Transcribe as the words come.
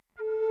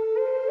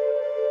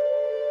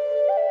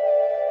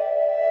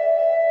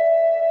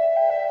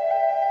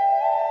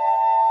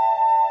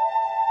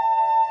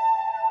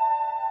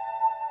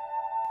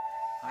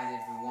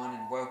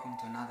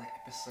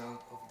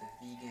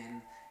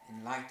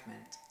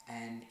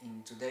and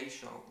in today's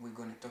show we're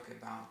going to talk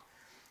about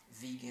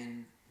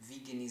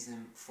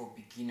veganism for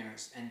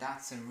beginners, and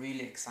that's a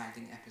really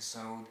exciting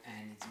episode,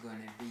 and it's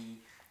going to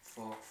be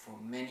for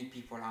many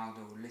people out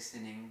there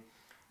listening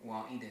who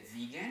are either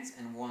vegans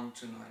and want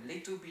to know a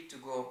little bit to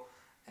go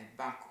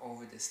back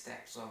over the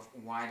steps of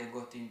why they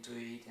got into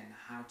it and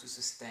how to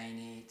sustain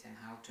it and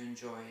how to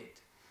enjoy it,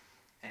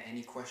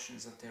 any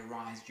questions that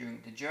arise during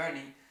the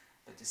journey,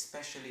 but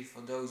especially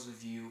for those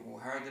of you who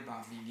heard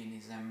about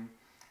veganism,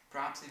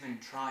 perhaps even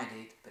tried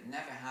it, but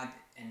never had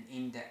an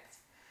in-depth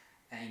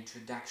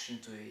introduction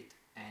to it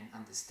and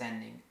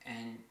understanding.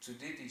 And to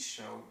do this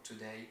show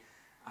today,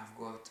 I've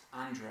got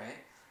Andre,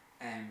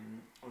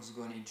 who's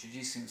going to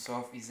introduce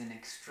himself. He's an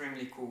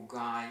extremely cool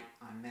guy.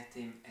 I met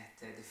him at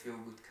the Feel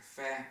Good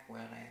Cafe,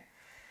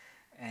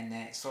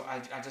 so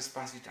I just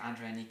pass it to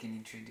Andre and he can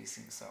introduce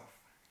himself.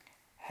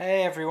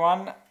 Hey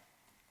everyone,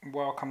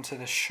 welcome to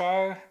the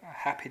show.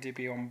 Happy to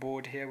be on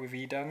board here with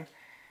Eden.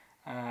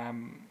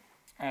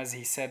 As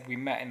he said, we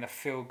met in the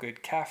Feel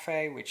Good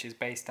Cafe, which is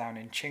based down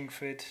in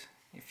Chingford.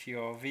 If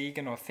you're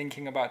vegan or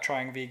thinking about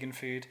trying vegan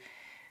food,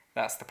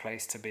 that's the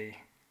place to be.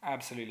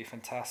 Absolutely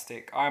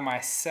fantastic. I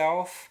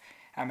myself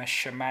am a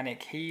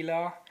shamanic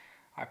healer.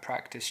 I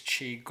practice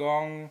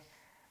Qigong,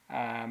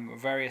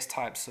 various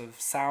types of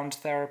sound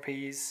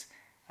therapies,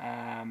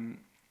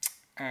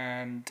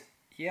 and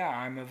yeah,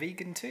 I'm a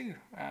vegan too.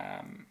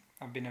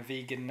 I've been a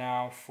vegan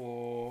now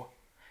for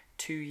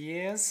 2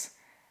 years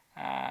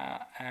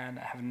and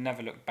I have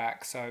never looked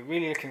back. So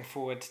really looking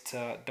forward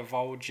to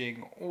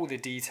divulging all the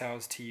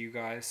details to you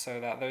guys so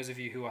that those of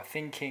you who are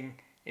thinking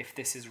if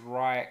this is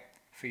right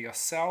for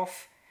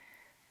yourself,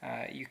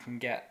 you can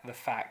get the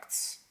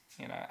facts,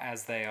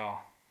 as they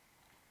are.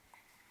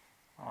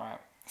 Alright,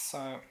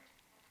 so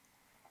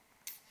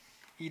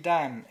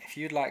Idan, if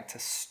you'd like to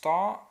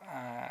start,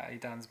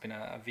 Idan's been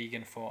a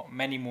vegan for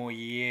many more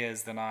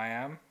years than I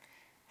am.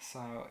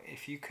 So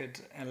if you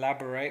could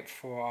elaborate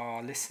for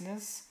our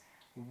listeners,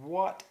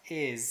 what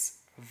is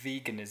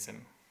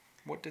veganism?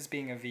 What does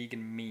being a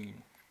vegan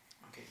mean?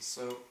 Okay,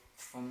 so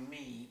for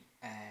me,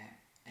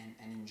 and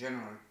in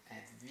general,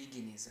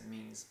 veganism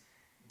means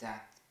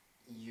that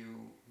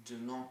you do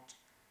not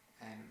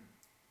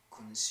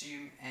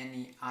consume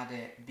any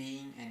other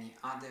being, any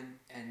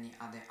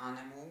other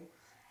animal.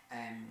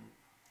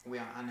 We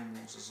are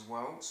animals as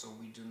well, so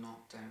we do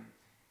not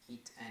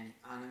eat any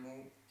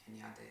animal,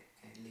 any other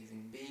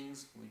living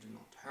beings. We do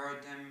not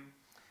hurt them.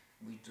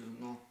 We do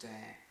not,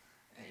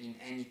 in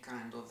any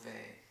kind of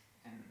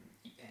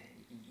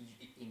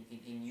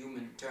in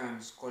human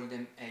terms, call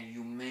them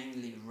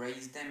humanely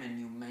raise them and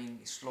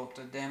humanely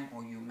slaughter them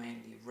or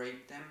humanely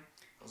rape them,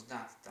 because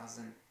that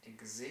doesn't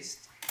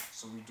exist.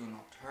 So we do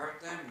not hurt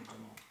them, we do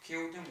not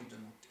kill them, we do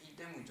not eat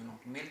them, we do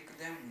not milk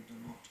them, we do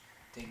not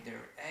take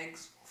their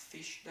eggs or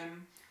fish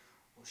them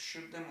or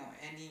shoot them or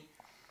any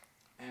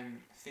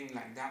thing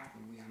like that.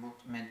 We are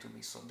not meant to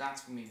be. So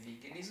that's for me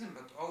veganism,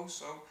 but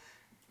also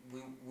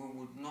we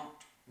would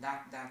not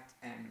that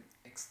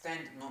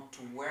extend not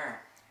to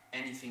wear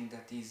anything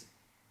that is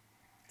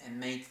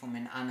made from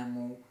an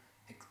animal,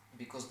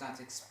 because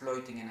that's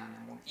exploiting an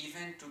animal.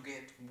 Even to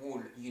get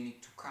wool, you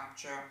need to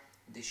capture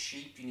the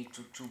sheep, you need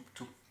to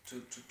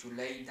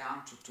lay it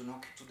down, to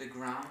knock it to the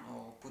ground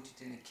or put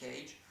it in a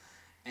cage,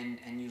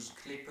 and use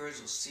clippers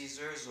or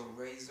scissors or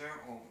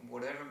razor or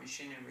whatever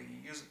machinery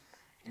you use,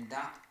 and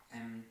that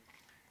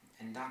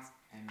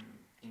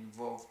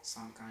involves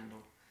some kind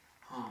of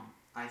harm.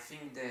 I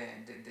think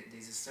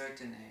there's a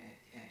certain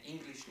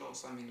English law,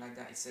 something like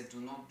that. It said do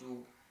not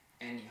do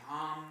any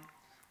harm,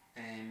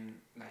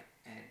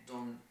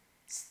 don't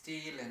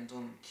steal and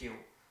don't kill.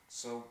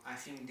 So I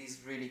think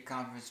this really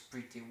covers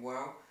pretty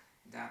well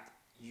that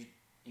you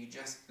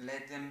just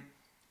let them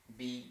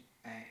be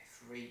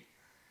free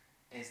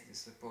as they're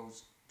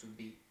supposed to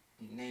be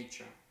in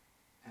nature.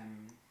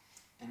 And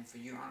for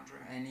you, Andrew,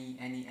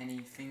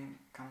 anything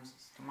comes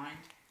to mind?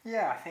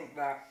 Yeah, I think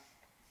that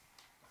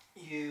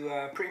you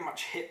pretty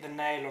much hit the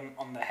nail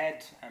on the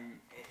head.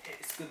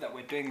 It's good that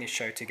we're doing this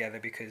show together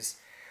because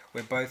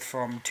we're both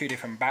from two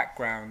different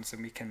backgrounds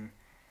and we can,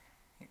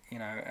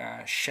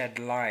 shed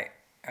light,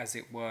 as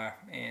it were,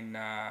 in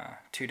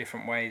two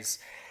different ways.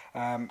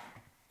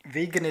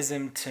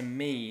 Veganism to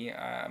me,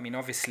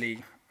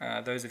 obviously,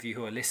 those of you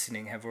who are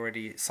listening have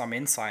already some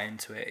insight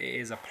into it. It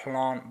is a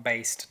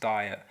plant-based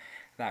diet.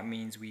 That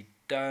means we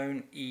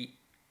don't eat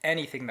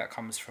anything that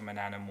comes from an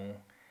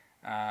animal,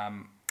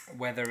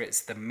 whether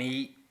it's the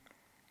meat,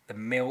 the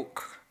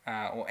milk,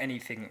 or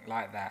anything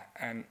like that.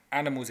 And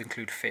animals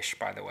include fish,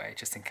 by the way,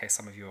 just in case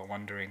some of you are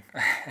wondering.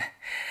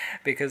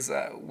 Because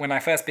when I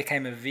first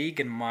became a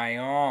vegan, my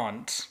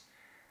aunt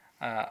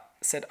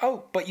said,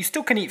 "Oh, but you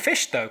still can eat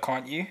fish though,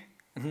 can't you?"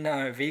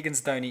 No,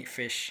 vegans don't eat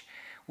fish.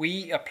 We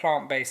eat a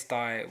plant-based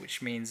diet,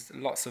 which means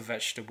lots of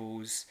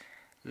vegetables,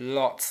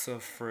 lots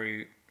of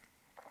fruit,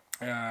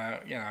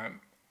 and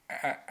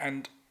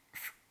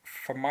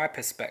from my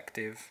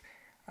perspective,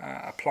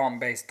 a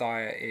plant-based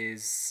diet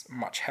is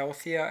much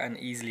healthier and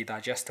easily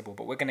digestible.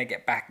 But we're going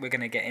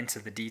to get into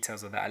the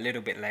details of that a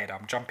little bit later.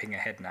 I'm jumping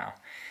ahead now.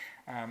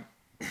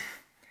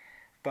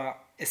 But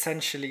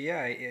essentially,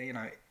 yeah, you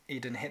know,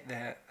 Eden hit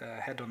the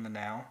head on the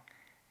nail.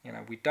 You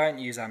know, we don't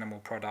use animal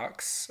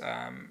products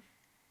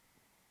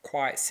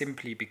quite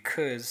simply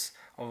because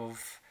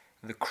of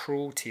the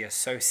cruelty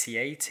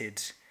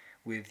associated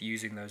with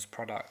using those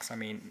products. I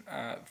mean,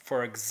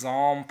 for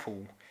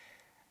example,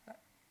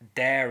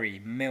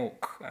 dairy,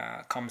 milk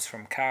comes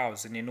from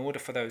cows, and in order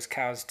for those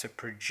cows to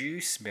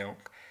produce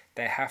milk,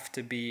 they have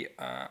to be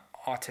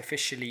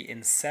artificially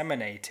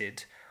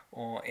inseminated,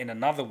 or in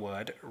another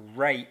word,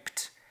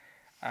 raped.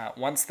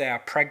 Once they are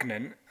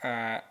pregnant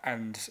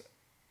and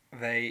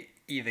they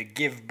either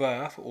give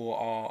birth or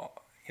are,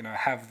 you know,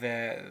 have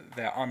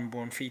their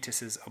unborn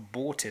fetuses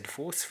aborted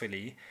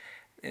forcefully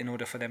in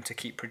order for them to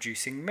keep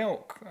producing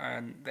milk.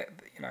 And that,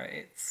 you know,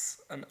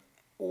 it's an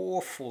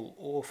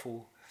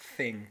awful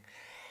thing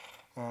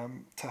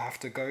to have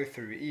to go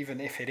through, even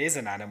if it is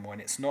an animal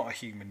and it's not a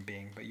human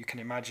being. But you can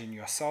imagine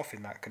yourself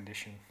in that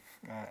condition.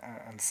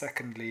 And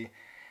secondly,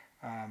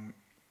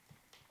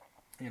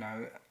 you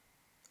know,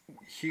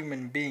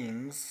 human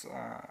beings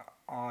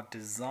are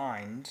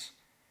designed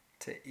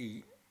to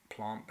eat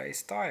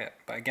plant-based diet.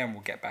 But again,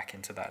 we'll get back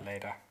into that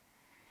later.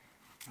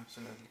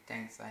 Absolutely,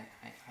 thanks.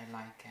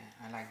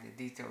 I like the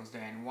details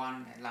there. And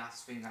one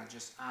last thing I'll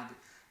just add,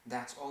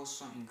 that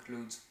also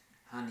includes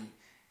honey.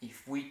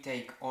 If we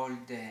take all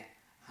the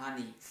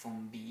honey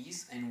from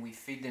bees and we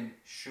feed them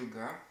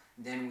sugar,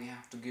 then we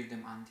have to give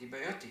them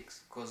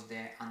antibiotics, because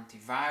the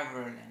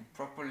antiviral and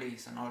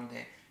propolis and all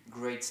the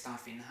great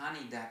stuff in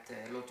honey that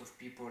a lot of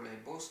people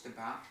boast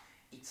about,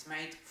 it's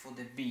made for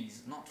the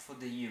bees, not for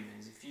the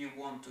humans. If you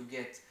want to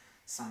get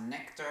some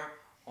nectar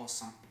or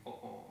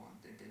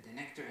the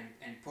nectar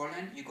and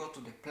pollen, you go to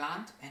the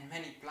plant, and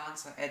many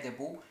plants are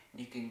edible, and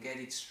you can get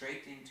it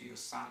straight into your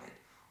salad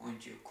or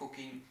into your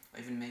cooking, or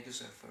even make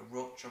yourself a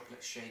raw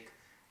chocolate shake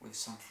with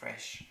some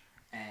fresh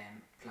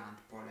plant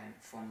pollen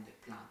from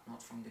the plant,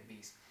 not from the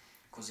bees.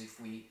 Because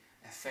if we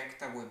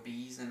affect our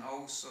bees, and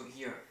also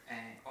here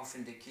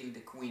often they kill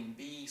the queen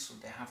bee, so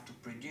they have to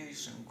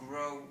produce and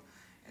grow,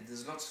 and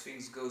there's lots of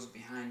things goes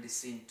behind the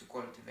scene to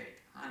cultivate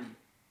honey.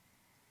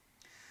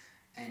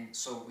 And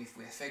so if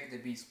we affect the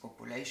bees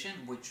population,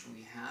 which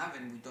we have,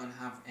 and we don't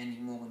have any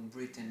more in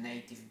Britain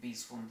native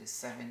bees from the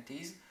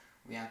 70s,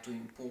 we have to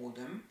import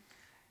them,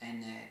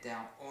 and they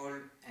are all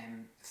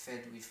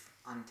fed with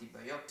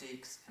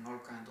antibiotics and all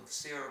kind of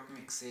syrup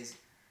mixes,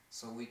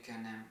 so we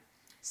can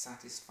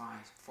satisfy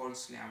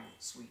falsely our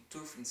sweet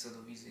tooth instead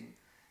of using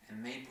a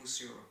maple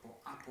syrup or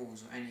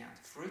apples or any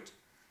other fruit.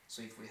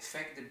 So if we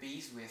affect the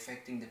bees, we're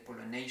affecting the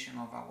pollination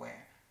of our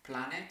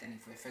planet, and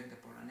if we affect the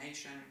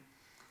pollination,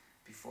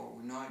 before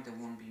we know it, there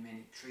won't be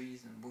many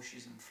trees and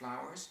bushes and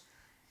flowers,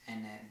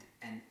 and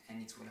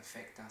it will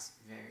affect us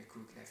very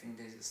quickly. I think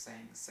there's a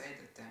saying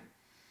that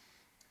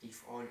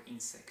if all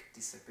insects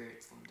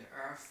disappeared from the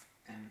earth,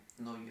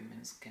 no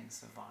humans can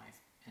survive,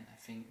 and I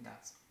think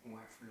that's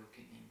worth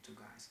looking into,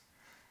 guys.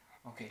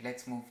 Okay,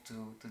 let's move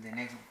to the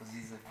next one, because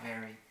this is a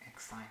very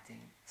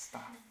exciting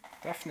stuff.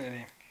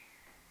 Definitely.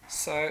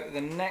 So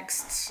the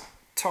next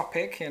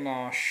topic in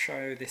our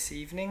show this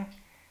evening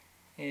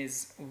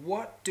is,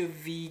 what do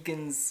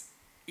vegans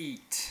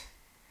eat?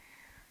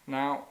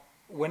 Now,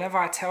 whenever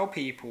I tell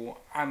people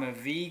I'm a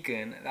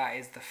vegan, that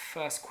is the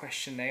first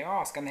question they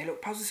ask, and they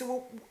look puzzled and say,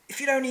 well, if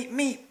you don't eat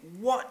meat,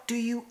 what do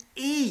you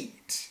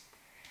eat?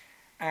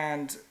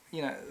 And,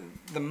 you know,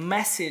 the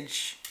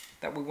message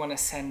that we want to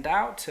send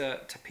out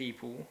to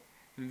people,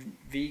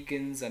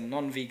 vegans and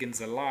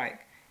non-vegans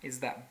alike, is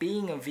that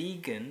being a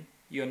vegan,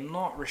 you're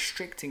not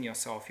restricting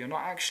yourself. You're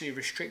not actually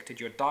restricted.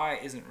 Your diet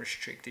isn't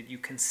restricted. You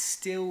can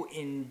still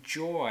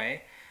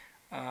enjoy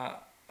a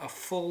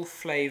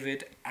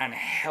full-flavored and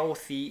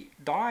healthy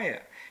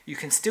diet. You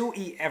can still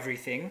eat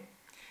everything.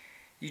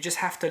 You just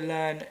have to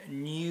learn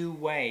new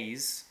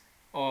ways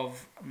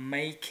of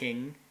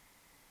making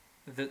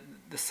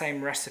the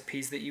same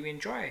recipes that you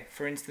enjoy.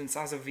 For instance,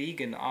 as a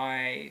vegan,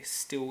 I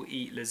still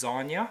eat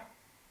lasagna.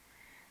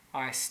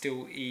 I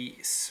still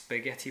eat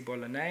spaghetti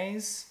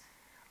bolognese.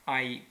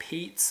 I eat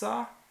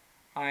pizza.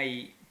 I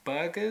eat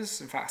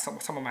burgers. In fact,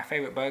 some of my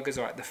favorite burgers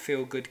are at the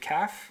Feel Good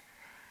Cafe.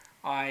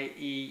 I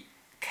eat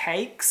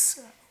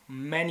cakes,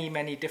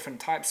 many different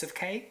types of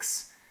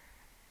cakes.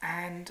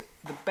 And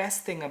the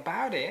best thing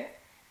about it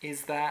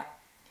is that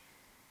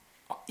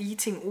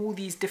eating all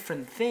these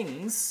different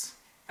things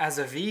as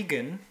a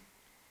vegan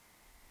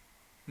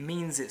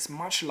means it's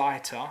much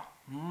lighter,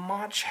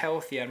 much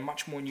healthier, and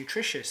much more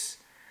nutritious.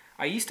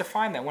 I used to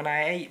find that when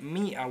I ate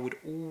meat, I would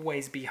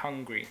always be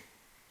hungry.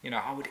 You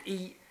know, I would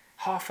eat,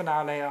 half an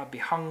hour later, I'd be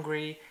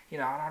hungry, you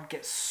know, and I'd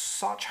get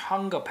such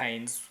hunger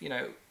pains, you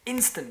know,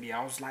 instantly.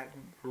 I was like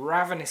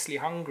ravenously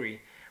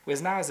hungry.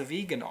 Whereas now as a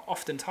vegan,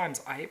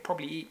 oftentimes I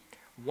probably eat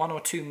 1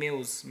 or 2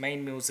 meals,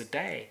 main meals a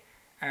day,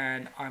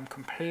 and I'm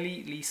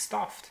completely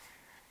stuffed.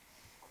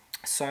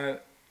 So,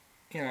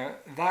 you know,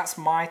 that's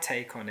my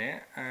take on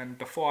it. And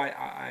before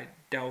I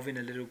delve in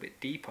a little bit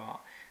deeper,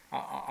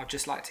 I'd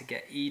just like to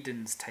get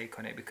Eden's take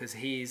on it, because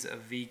he's a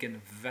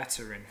vegan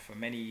veteran for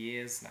many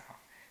years now.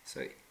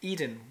 So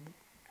Eden,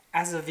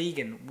 as a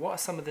vegan, what are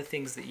some of the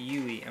things that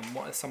you eat, and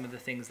what are some of the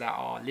things that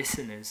our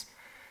listeners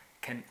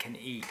can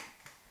eat?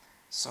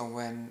 So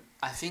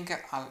I think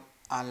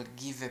I'll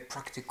give a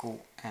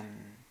practical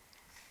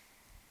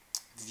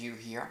view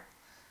here,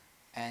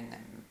 and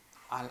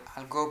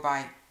I'll go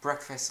by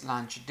breakfast,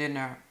 lunch,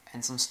 dinner,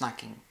 and some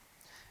snacking.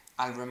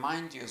 I'll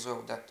remind you as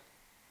well that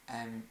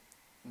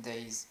there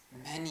is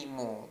many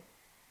more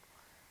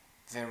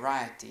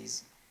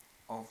varieties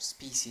of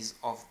species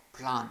of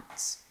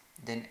plants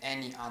than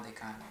any other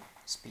kind of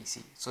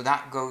species. So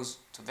that goes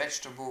to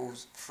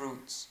vegetables,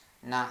 fruits,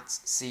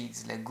 nuts,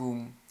 seeds,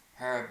 legume,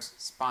 herbs,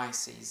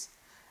 spices,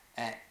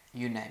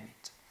 you name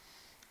it.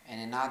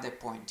 And another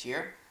point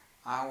here,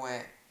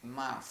 our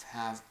mouth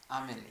have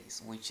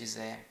amylase, which is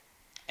a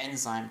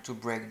enzyme to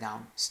break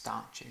down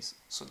starches.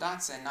 So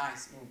that's a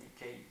nice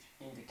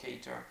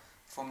indicator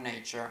from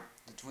nature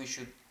that we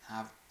should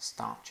have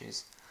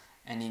starches.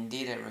 And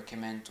indeed, I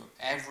recommend to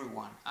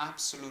everyone,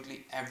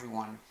 absolutely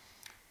everyone,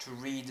 to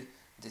read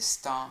The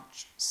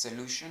Starch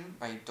Solution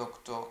by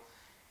Dr.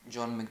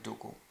 John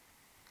McDougall.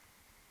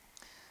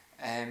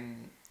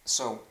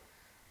 So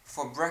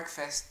for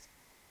breakfast,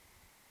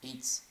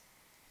 it's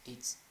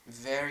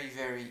very,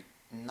 very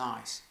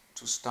nice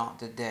to start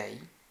the day,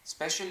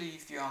 especially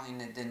if you are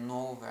in the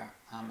northern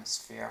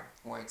hemisphere,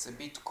 where it's a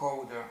bit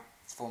colder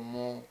for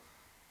more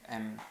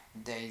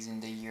days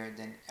in the year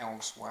than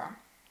elsewhere.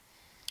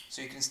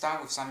 So you can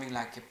start with something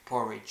like a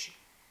porridge.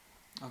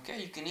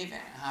 Okay, you can even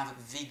have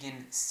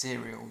vegan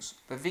cereals,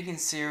 but vegan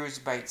cereals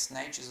by its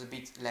nature is a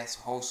bit less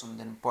wholesome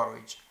than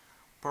porridge.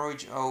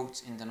 Porridge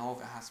oats in the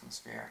northern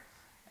hemisphere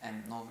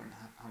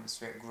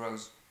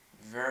grows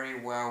very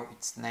well.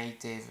 It's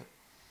native.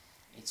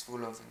 It's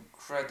full of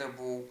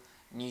incredible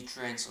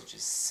nutrients such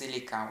as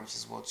silica, which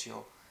is what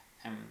your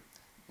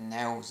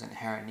nails and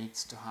hair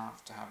needs to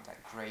have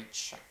that great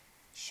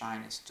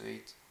shyness to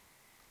it,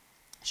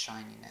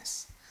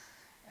 shininess.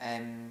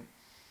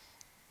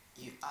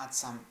 You add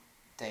some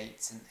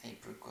dates and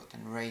apricot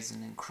and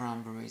raisin and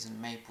cranberries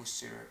and maple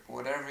syrup,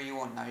 whatever you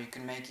want. Now you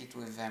can make it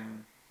with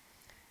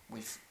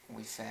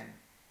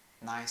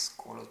nice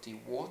quality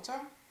water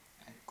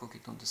and cook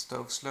it on the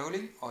stove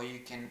slowly, or you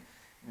can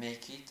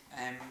make it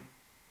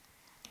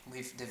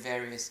with the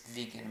various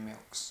vegan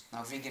milks.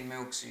 Now vegan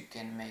milks you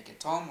can make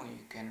at home, or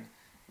you can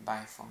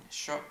buy from the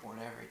shop,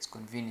 whatever it's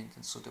convenient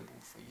and suitable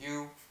for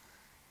you.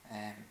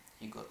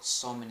 You got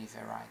so many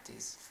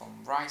varieties, from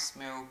rice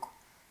milk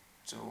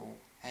to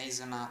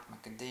hazelnut,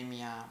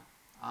 macadamia,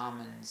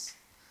 almonds,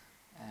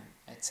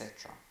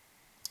 etc.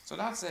 So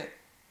that's a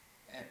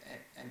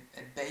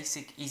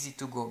basic, easy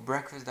to go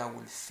breakfast that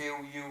will fill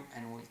you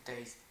and will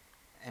taste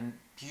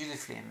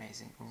beautifully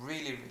amazing,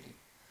 really, really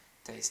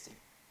tasty.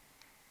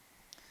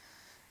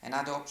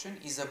 Another option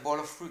is a bowl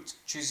of fruit.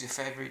 Choose your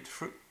favorite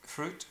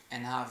fruit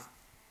and have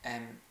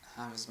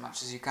as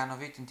much as you can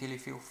of it until you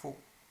feel full.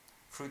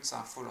 Fruits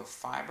are full of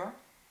fiber,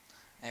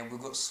 and we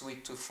got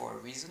sweet tooth for a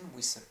reason.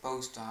 We're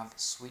supposed to have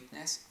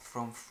sweetness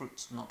from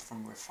fruits, not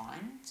from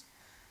refined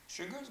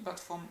sugars, but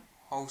from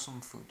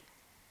wholesome food.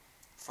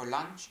 For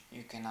lunch,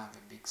 you can have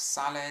a big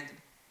salad.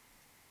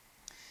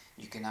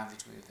 You can have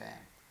it with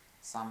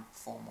some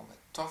form of a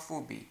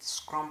tofu, be it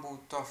scrambled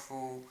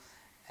tofu.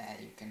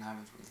 You can have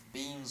it with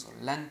beans or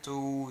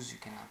lentils. You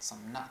can add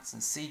some nuts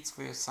and seeds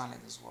for your salad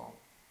as well.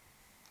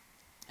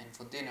 And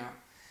for dinner,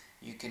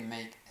 you can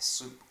make a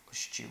soup or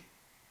stew.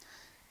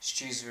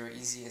 Stew is very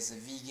easy as a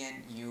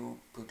vegan. You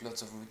put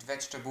lots of root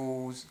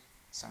vegetables,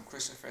 some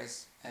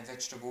cruciferous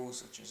vegetables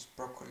such as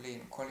broccoli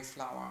and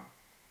cauliflower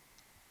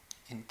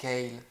and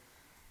kale.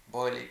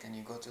 Boil it and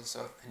you got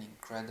yourself an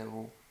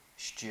incredible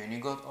stew. And you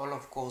got all,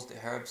 of course, the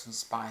herbs and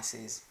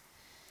spices,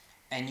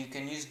 and you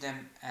can use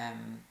them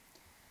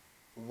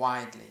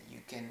widely.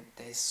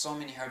 There's so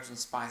many herbs and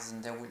spices,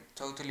 and they will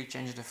totally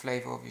change the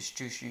flavor of your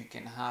stew. So you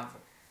can have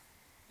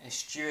a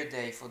stew a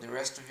day for the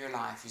rest of your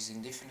life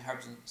using different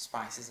herbs and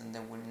spices, and they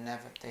will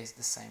never taste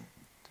the same.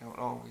 They will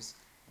always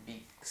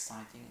be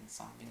exciting and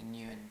something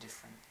new and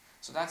different.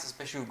 So that's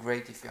especially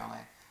great if you're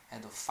a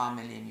head of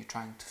family and you're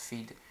trying to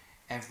feed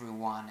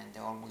everyone and they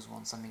always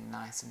want something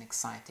nice and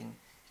exciting.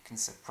 You can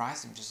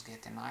surprise them, just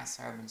get a nice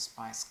herb and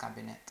spice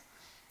cabinet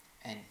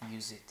and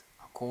use it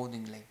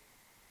accordingly.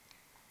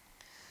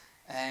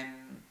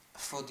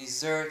 For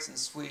desserts and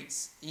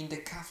sweets, in the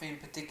cafe in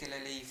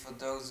particularly, for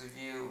those of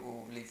you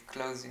who live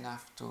close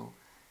enough to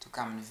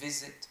come and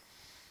visit,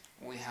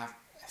 we have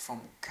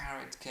from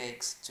carrot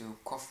cakes to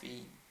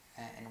coffee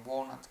and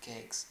walnut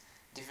cakes,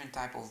 different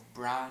type of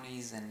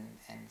brownies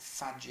and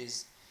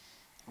fudges,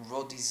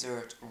 raw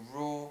dessert,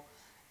 raw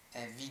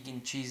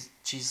vegan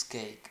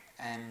cheesecake,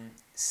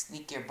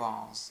 Snicker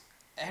bars.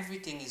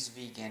 Everything is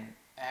vegan,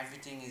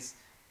 everything is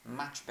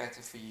much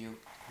better for you,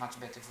 much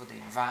better for the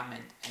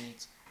environment, and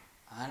it's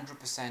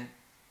 100%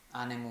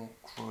 animal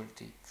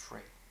cruelty free.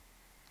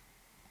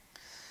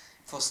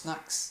 For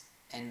snacks,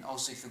 and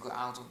also if you go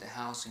out of the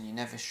house and you're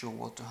never sure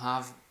what to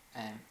have,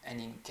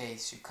 and in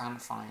case you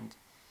can't find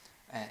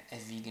a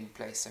vegan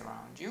place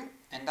around you,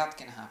 and that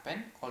can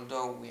happen,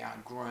 although we are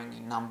growing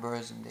in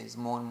numbers and there's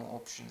more and more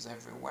options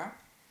everywhere,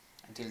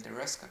 until the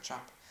rest catch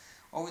up.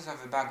 Always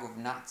have a bag of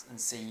nuts and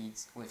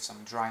seeds with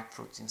some dried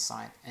fruits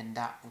inside, and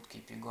that would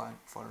keep you going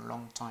for a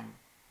long time.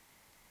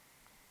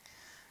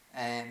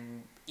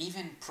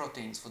 Even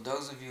proteins, for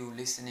those of you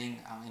listening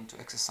into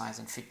exercise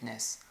and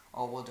fitness,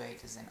 or whether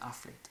it is an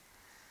athlete,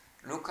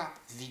 look up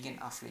vegan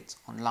athletes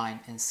online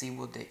and see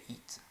what they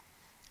eat.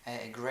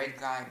 A great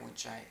guy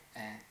which I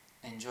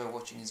enjoy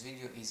watching his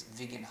video is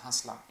Vegan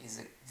Hustler. He's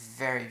a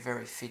very,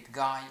 very fit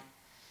guy.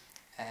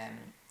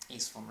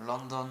 He's from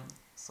London,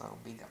 so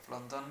big up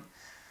London.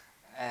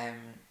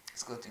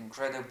 He's got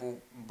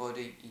incredible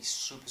body. He's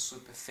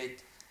super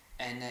fit,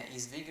 and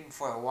he's vegan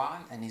for a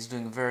while, and he's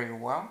doing very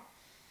well.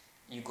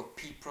 You got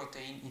pea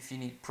protein if you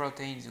need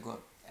proteins. You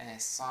got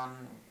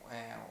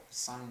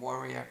Sun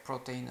Warrior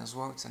protein as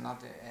well. It's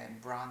another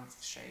brand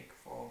shake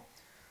for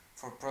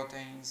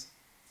proteins.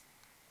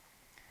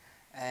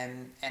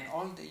 And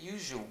all the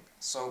usual.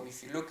 So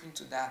if you look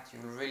into that,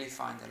 you'll really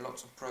find a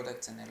lot of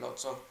products and a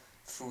lot of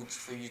foods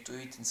for you to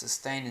eat and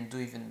sustain and do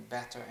even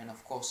better, and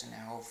of course in a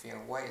healthier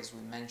way. As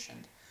we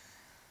mentioned,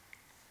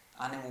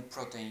 animal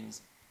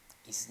proteins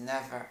is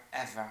never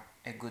ever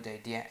a good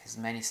idea, as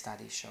many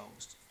studies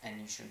shows,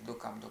 and you should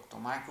look up Dr.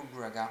 Michael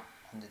Greger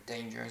on the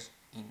dangers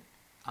in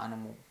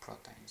animal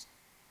proteins.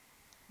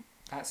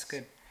 That's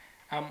good.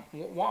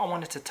 What I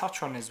wanted to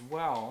touch on as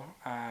well,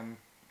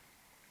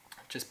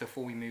 just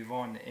before we move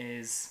on,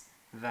 is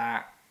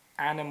that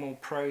animal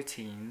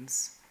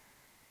proteins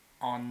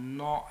are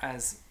not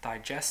as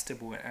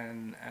digestible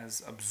and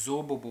as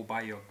absorbable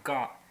by your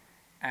gut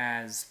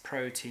as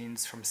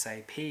proteins from,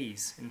 say,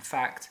 peas. In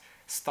fact,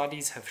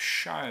 studies have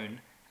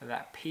shown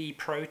that pea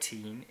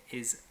protein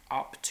is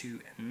up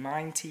to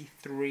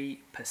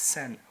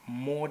 93%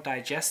 more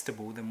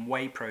digestible than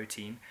whey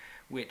protein,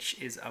 which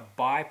is a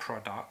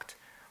byproduct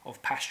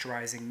of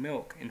pasteurizing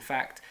milk. In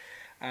fact,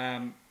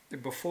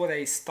 before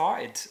they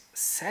started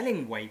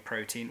selling whey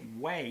protein,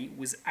 whey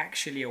was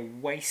actually a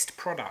waste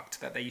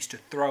product that they used to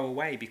throw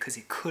away because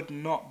it could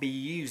not be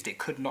used, it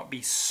could not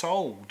be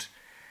sold,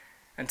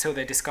 until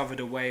they discovered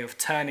a way of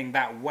turning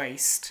that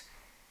waste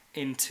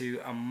into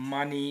a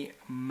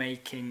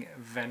money-making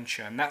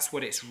venture. And that's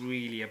what it's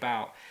really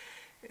about.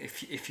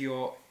 If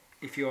you're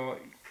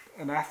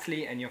an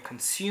athlete and you're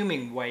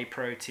consuming whey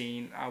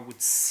protein, I would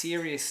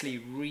seriously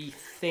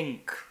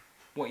rethink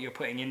what you're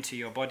putting into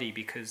your body,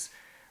 because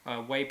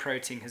whey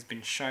protein has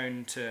been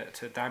shown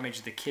to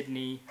damage the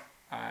kidney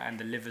and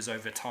the livers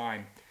over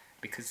time,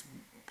 because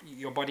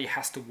your body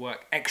has to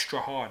work extra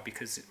hard,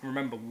 because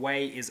remember,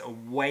 whey is a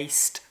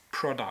waste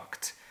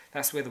product.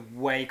 That's where the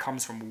whey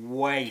comes from,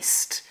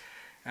 waste.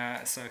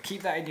 So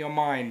keep that in your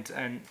mind,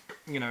 and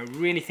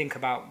really think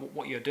about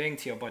what you're doing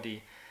to your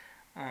body.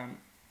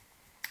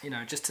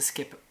 Just to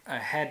skip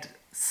ahead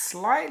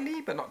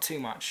slightly, but not too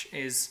much,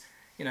 is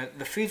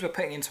the foods we're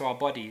putting into our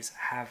bodies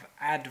have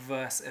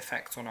adverse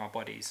effects on our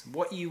bodies.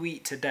 What you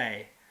eat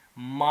today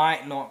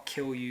might not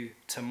kill you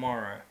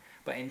tomorrow,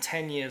 but in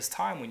 10 years'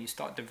 time, when you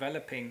start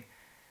developing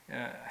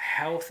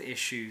health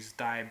issues,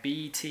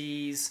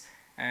 diabetes,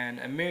 and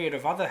a myriad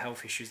of other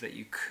health issues that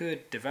you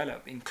could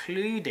develop,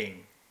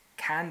 including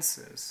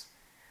cancers,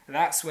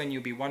 that's when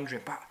you'll be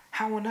wondering, but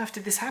how on earth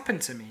did this happen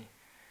to me?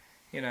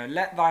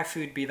 Let thy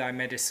food be thy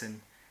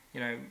medicine.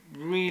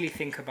 Really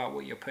think about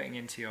what you're putting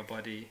into your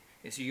body.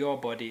 It's your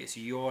body, it's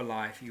your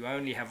life. You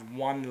only have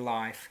one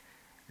life.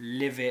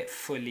 Live it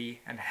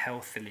fully and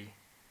healthily.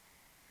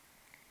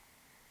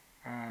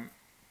 And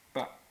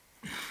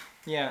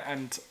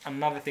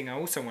another thing I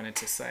also wanted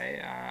to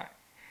say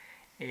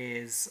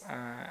is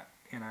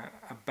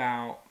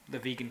about the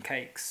vegan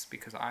cakes,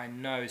 because I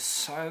know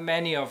so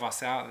many of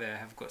us out there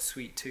have got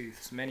sweet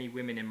tooths. Many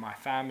women in my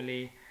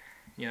family.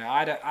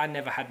 I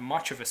never had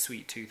much of a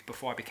sweet tooth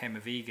before I became a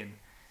vegan.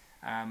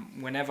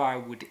 Whenever I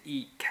would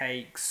eat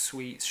cakes,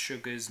 sweets,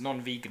 sugars,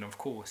 non-vegan of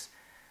course,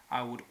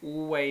 I would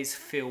always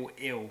feel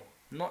ill.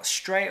 Not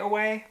straight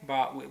away,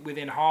 but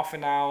within half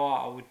an hour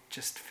I would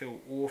just feel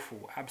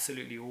awful,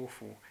 absolutely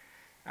awful.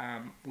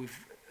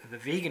 With the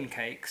vegan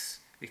cakes,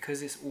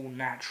 because it's all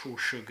natural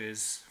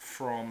sugars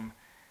from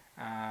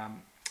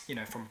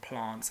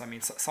plants. I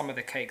mean, some of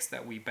the cakes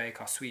that we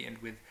bake are sweetened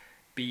with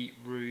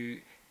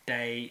beetroot,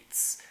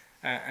 dates,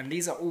 and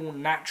these are all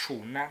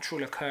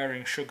natural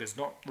occurring sugars,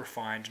 not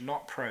refined,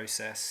 not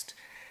processed.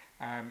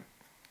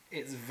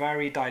 It's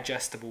very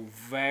digestible,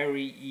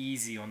 very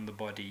easy on the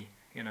body,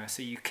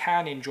 so you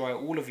can enjoy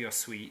all of your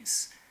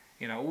sweets,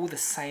 all the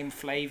same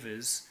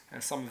flavors,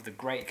 and some of the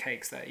great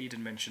cakes that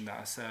Eden mentioned that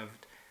are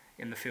served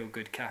in the Feel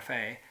Good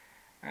Cafe.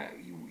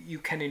 You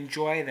can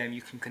enjoy them,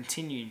 you can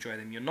continue to enjoy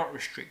them. You're not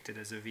restricted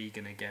as a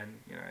vegan again.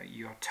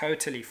 You're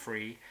totally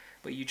free,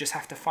 but you just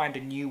have to find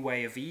a new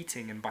way of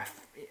eating, and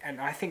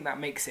I think that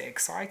makes it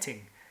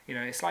exciting.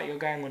 It's like you're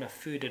going on a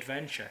food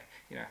adventure.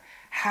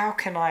 How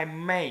can I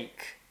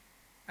make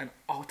an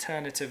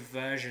alternative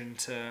version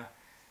to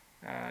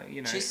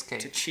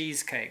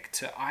cheesecake,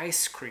 to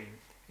ice cream?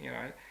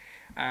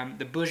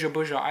 The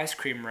Buja ice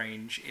cream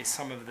range is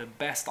some of the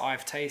best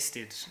I've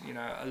tasted.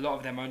 A lot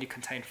of them only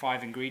contain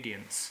 5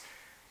 ingredients.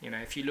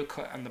 If you look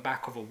on the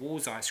back of a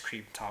Walls ice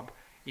cream tub,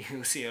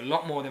 you'll see a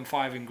lot more than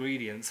 5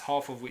 ingredients,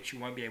 half of which you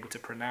won't be able to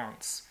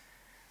pronounce.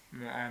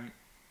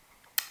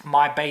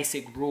 My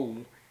basic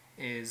rule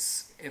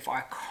is if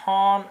I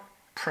can't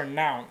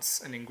pronounce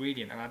an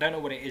ingredient and I don't know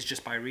what it is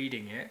just by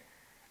reading it,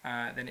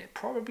 then it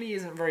probably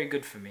isn't very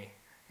good for me.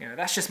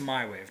 That's just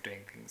my way of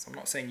doing things. I'm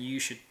not saying you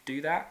should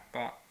do that,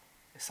 but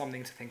it's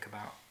something to think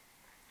about.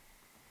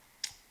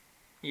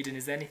 Eden,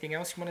 is there anything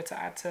else you wanted to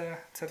add to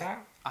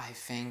that? I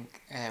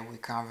think we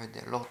covered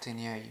a lot in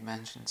here. You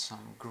mentioned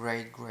some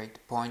great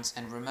points.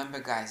 And remember,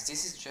 guys,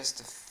 this is just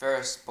the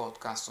first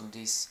podcast on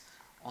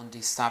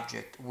this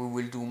subject. We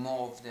will do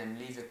more of them.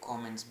 Leave a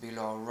comments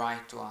below,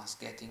 write to us,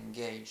 get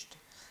engaged.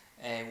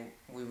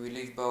 We will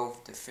leave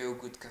both the Feel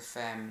Good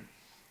Cafe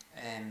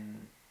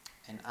and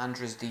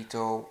Andres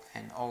Dito,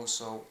 and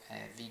also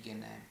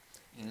Vegan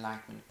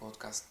Enlightenment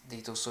Podcast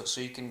Dito.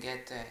 So you can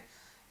get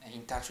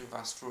in touch with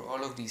us through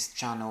all of these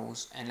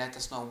channels and let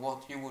us know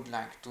what you would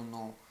like to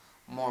know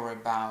more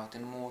about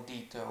and more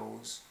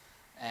details,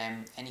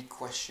 any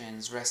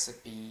questions,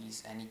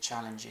 recipes, any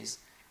challenges.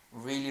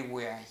 Really,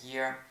 we are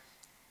here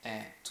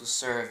to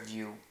serve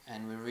you,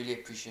 and we really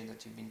appreciate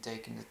that you've been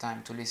taking the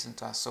time to listen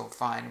to us so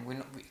far.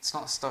 And it's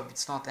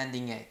not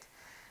ending yet.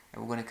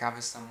 We're going to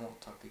cover some more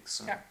topics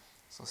soon.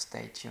 So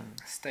stay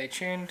tuned. Stay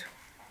tuned.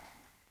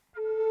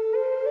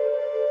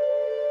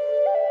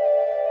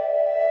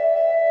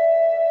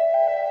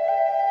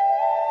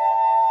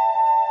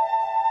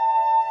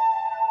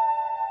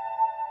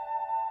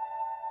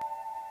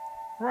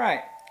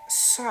 Right,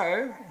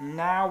 so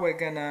now we're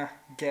gonna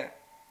get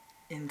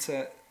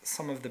into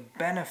some of the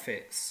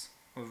benefits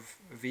of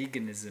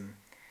veganism,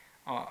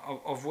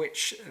 of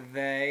which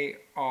they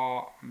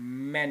are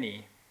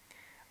many.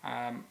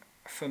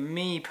 For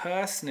me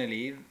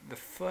personally, the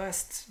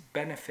first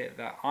benefit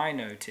that I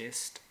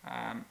noticed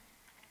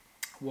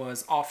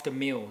was after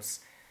meals.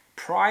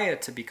 Prior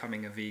to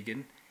becoming a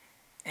vegan,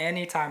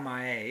 anytime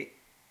I ate,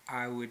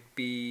 I would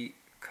be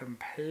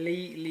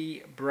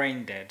completely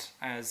brain dead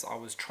as I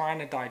was trying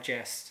to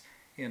digest,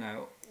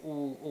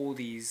 all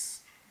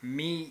these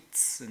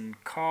meats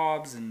and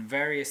carbs and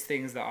various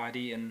things that I'd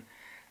eaten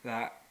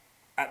that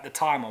at the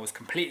time I was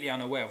completely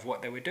unaware of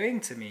what they were doing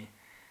to me.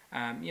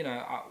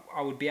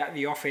 I would be at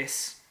the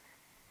office,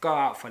 go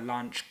out for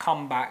lunch,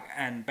 come back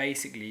and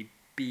basically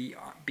be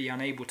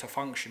unable to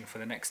function for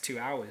the next 2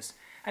 hours.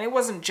 And it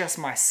wasn't just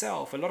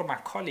myself. A lot of my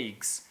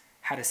colleagues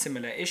had a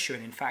similar issue,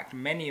 and in fact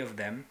many of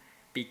them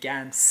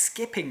began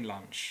skipping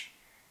lunch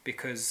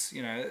because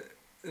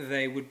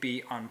they would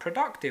be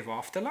unproductive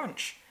after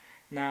lunch.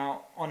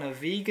 Now, on a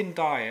vegan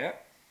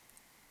diet,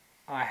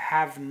 I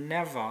have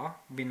never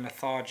been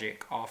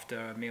lethargic after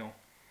a meal.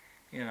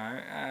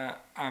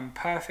 I'm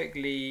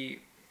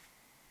perfectly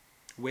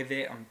with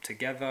it. I'm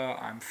together.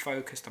 I'm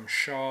focused. I'm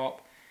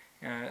sharp.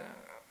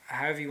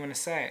 However you want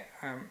to say it.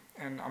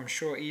 And I'm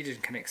sure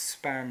Eden can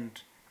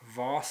expand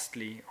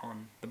vastly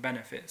on the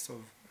benefits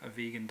of a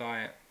vegan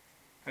diet.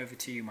 Over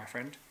to you, my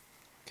friend.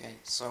 Okay,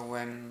 so we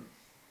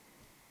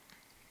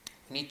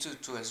need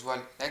to as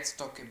well, let's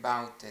talk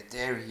about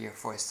dairy here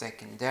for a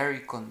second.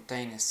 Dairy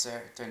contains a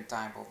certain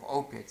type of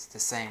opiates, the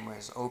same way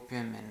as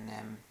opium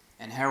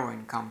and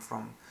heroin come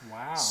from.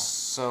 Wow.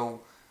 So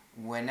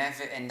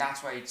whenever, and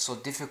that's why it's so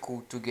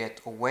difficult to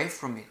get away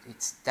from it.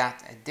 It's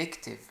that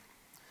addictive.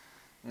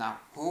 Now,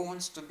 who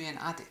wants to be an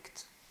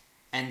addict?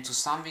 And to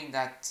something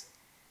that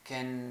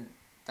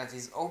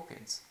is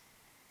opiates?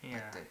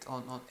 Yeah.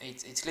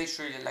 It's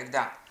literally like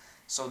that.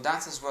 So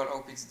that's as well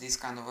opiates. This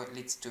kind of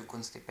leads to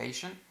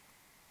constipation.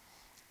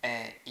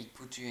 It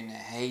puts you in a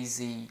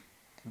hazy,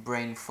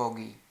 brain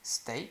foggy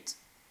state.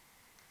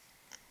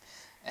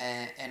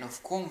 And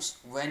of course,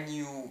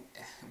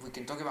 we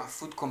can talk about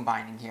food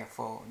combining here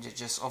for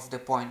just off the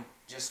point,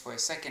 just for a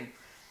second.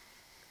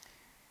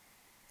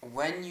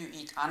 When you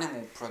eat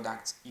animal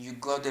products, you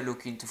gotta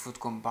look into food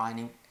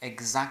combining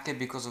exactly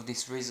because of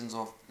these reasons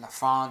of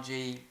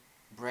lethargy,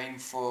 brain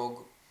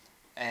fog,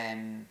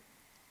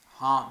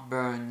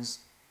 heartburns,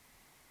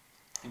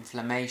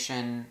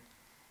 inflammation,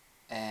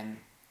 and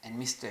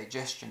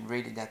misdigestion,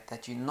 really,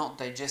 that you're not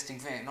digesting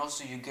very, and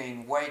also you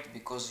gain weight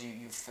because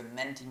you're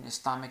fermenting, your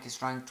stomach is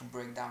trying to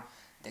break down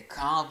the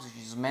carbs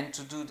which is meant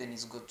to do, then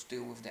it's got to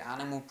deal with the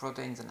animal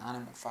proteins and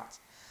animal fats.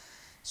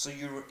 So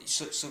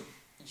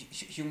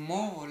you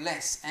more or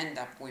less end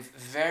up with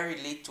very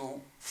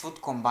little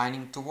food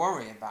combining to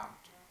worry about.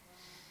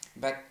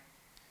 But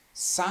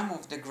some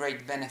of the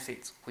great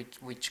benefits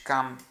which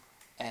come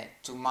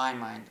to my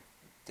mind,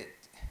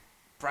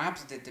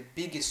 perhaps the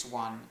biggest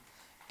one,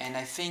 and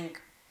I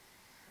think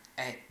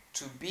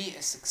to be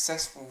a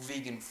successful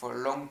vegan for a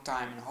long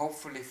time and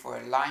hopefully for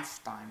a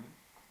lifetime,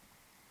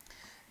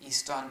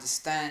 is to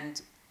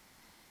understand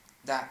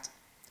that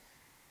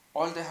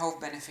all the health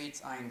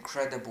benefits are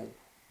incredible,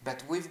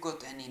 but we've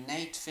got an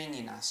innate thing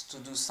in us to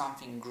do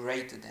something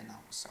greater than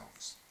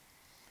ourselves.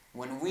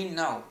 When we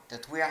know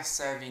that we are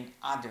serving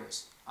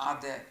others,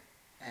 other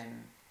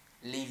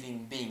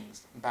living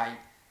beings, by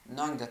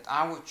knowing that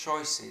our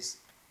choices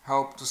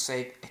help to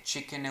save a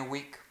chicken a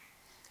week,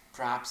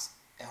 perhaps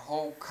a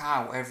whole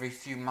cow every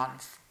few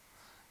months,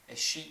 a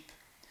sheep,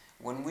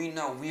 when we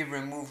know we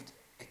removed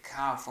a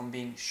cow from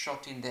being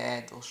shot in the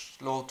head or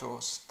slaughtered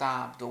or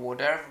stabbed or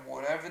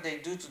whatever they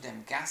do to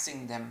them,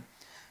 gassing them,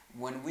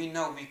 when we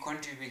know we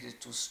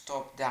contributed to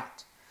stop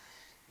that,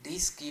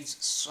 this gives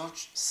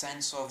such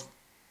sense of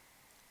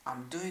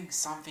I'm doing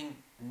something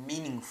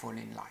meaningful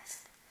in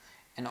life.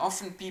 And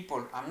often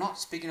people, I'm not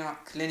speaking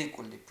about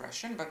clinical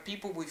depression, but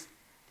people with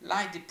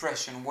light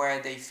depression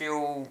where they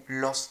feel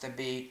lost a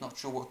bit, not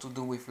sure what to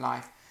do with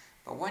life.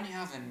 But when you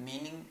have a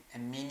meaning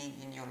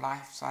in your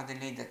life,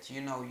 suddenly that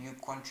you know you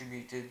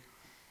contributed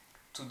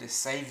to the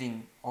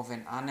saving of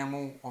an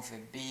animal, of a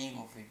being,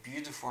 of a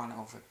beautiful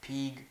animal, of a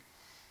pig,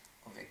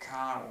 of a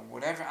cow, or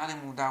whatever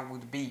animal that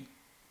would be,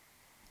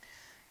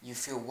 you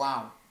feel,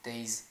 wow,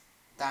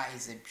 that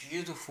is a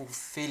beautiful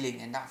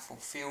feeling and that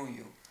fulfills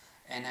you.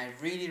 And I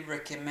really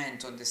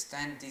recommend to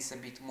understand this a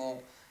bit more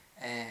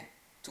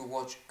to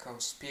watch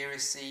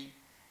Cowspiracy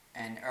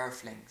and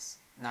Earthlings.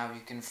 Now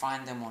you can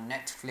find them on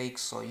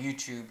Netflix or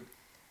YouTube.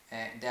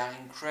 They are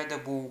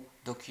incredible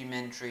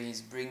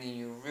documentaries bringing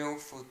you real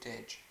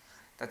footage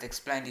that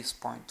explain this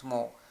point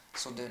more.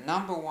 So the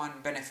number one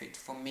benefit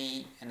for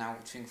me, and I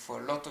would think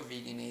for a lot of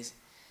veganists,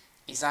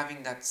 is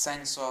having that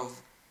sense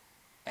of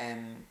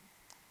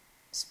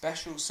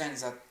special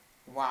sense that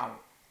wow,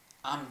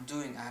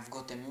 I've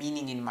got a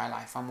meaning in my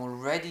life. I'm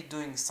already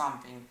doing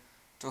something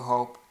to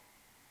help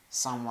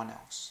someone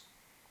else.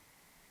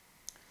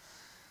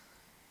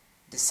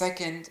 The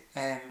second,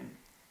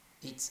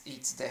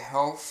 it's the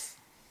health.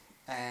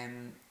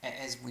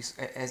 As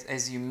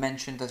you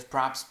mentioned, that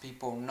perhaps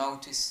people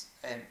notice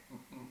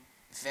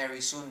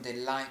very soon the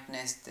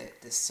lightness,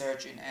 the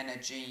surge in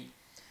energy,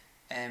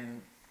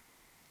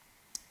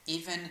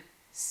 even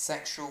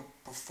sexual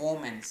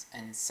performance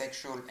and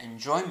sexual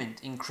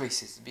enjoyment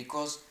increases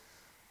because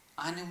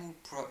animal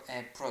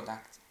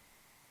product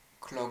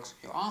clogs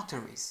your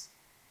arteries,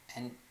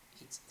 and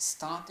it's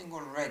starting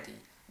already,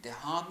 the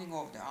hardening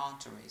of the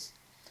arteries.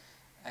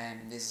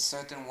 And there's a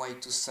certain way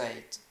to say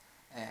it,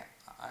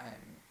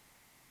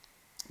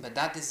 but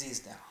that disease,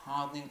 the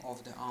hardening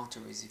of the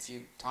arteries, if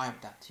you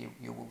type that,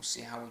 you will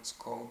see how it's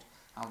called,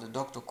 how the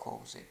doctor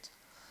calls it.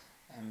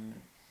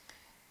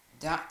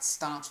 That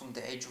starts from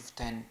the age of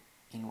 10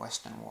 in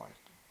Western world,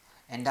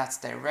 and that's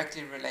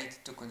directly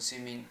related to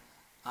consuming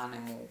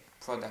animal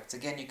products.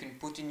 Again, you can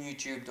put in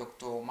YouTube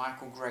Dr.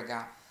 Michael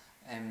Greger,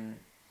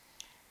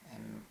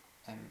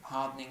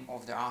 hardening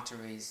of the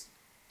arteries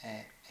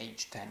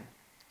age 10.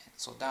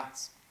 So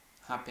that's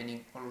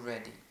happening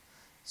already.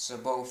 So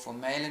both for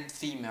male and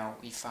female,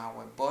 if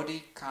our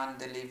body can't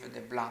deliver the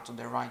blood to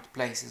the right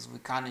places, we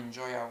can't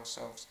enjoy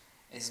ourselves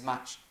as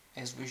much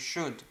as we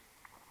should.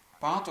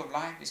 Part of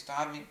life is to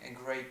having a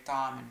great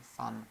time and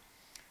fun.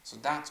 So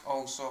that's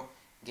also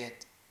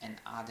get an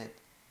added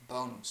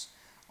bonus.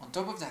 On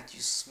top of that,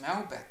 you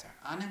smell better.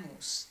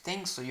 Animals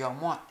stink, so you are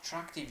more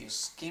attractive, your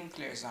skin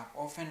clears up.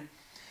 Often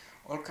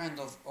all kinds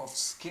of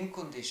skin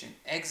condition,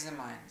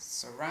 eczema and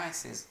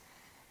psoriasis,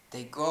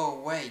 they go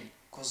away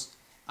because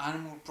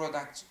animal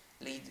products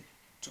lead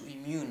to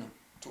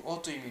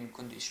autoimmune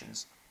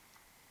conditions.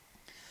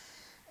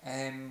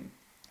 And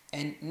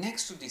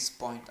next to this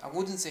point, I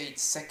wouldn't say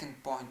it's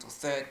second point or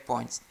third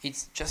point,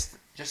 it's just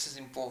as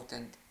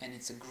important, and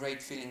it's a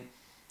great feeling,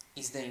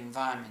 is the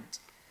environment.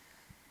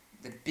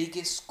 The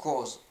biggest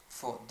cause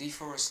for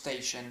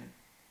deforestation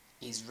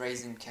is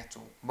raising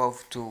cattle,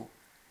 both to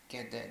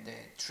get the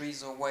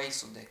trees away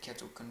so the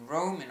cattle can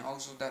roam, and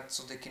also that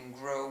so they can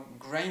grow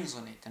grains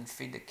on it and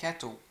feed the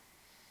cattle.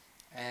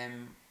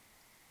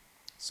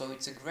 So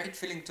it's a great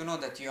feeling to know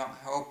that you are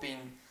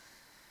helping.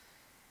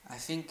 I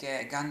think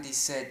Gandhi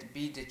said,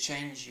 be the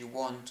change you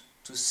want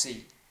to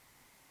see.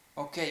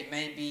 Okay,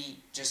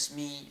 maybe just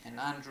me and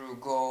Andrew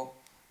go,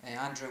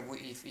 Andrew,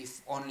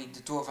 if only the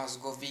two of us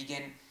go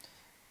vegan,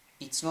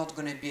 it's not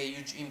going to be a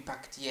huge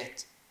impact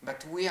yet.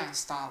 But we are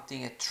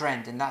starting a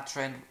trend, and that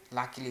trend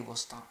luckily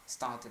was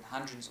started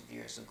hundreds of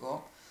years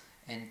ago,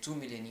 and 2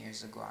 million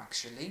years ago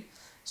actually.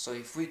 So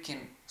if we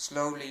can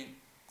slowly,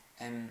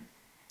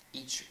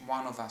 each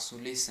one of us who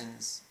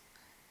listens,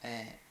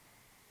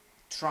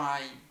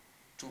 try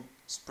to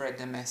spread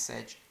the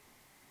message,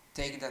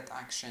 take that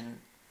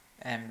action,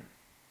 and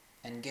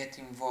get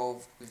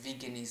involved with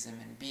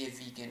veganism and be a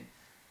vegan,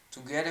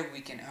 together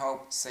we can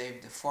help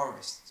save the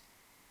forest.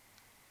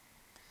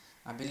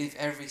 I believe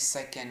every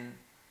second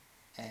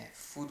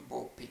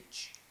football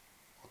pitch,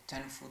 or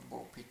 10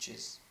 football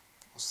pitches,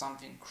 or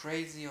something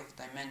crazy of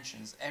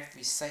dimensions,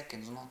 every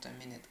second, not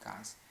a minute,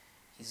 guys,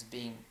 is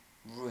being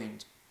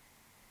ruined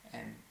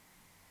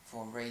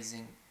for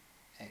raising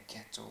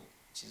cattle,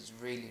 which is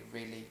really,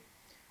 really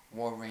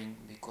worrying,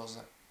 because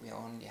we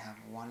only have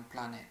one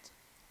planet,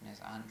 and as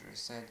Andrew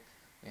said,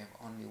 we have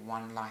only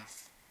one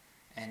life.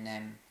 And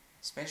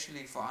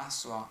especially for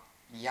us who are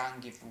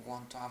young, if we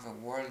want to have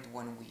a world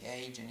when we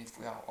age, and if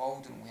we are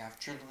old and we have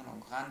children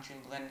or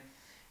grandchildren,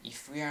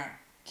 if we are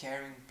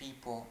caring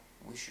people,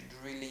 we should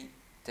really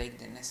take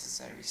the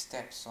necessary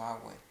steps so our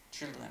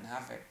children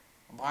have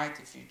a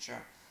brighter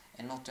future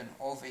and not an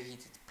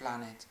overheated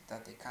planet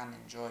that they can't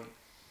enjoy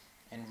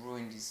and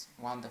ruin this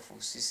wonderful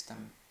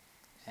system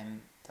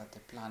that the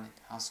planet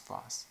has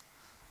for us.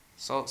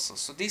 So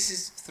this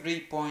is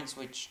 3 points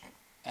which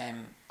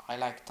I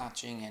like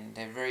touching, and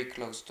they're very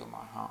close to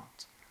my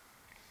heart.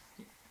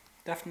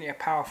 Definitely a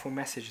powerful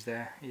message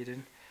there,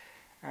 Eden.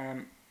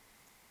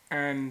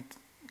 And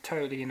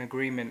totally in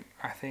agreement.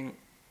 I think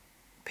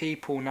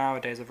people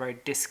nowadays are very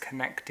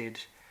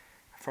disconnected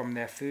from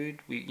their food.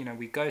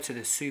 We go to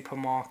the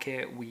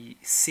supermarket, we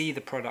see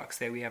the products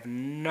there, we have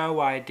no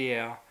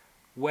idea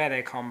where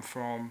they come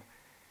from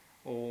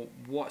or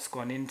what's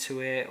gone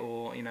into it,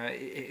 or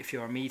if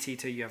you're a meat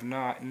eater, you have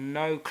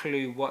no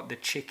clue what the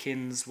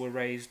chickens were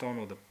raised on,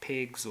 or the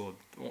pigs, or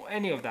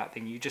any of that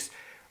thing. You just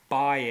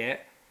buy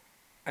it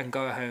and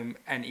go home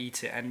and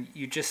eat it, and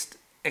you just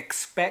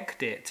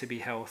expect it to be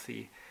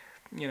healthy.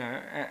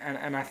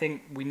 And I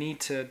think we need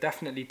to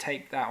definitely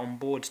take on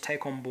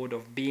board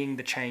of being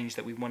the change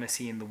that we want to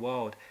see in the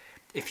world.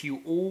 If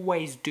you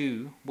always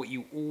do what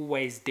you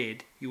always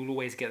did, you'll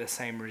always get the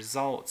same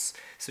results.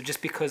 So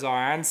just because our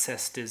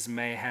ancestors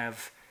may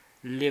have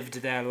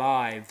lived their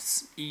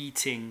lives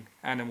eating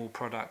animal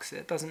products,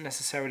 it doesn't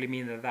necessarily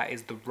mean that that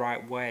is the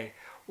right way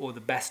or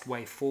the best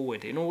way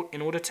forward. In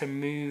order to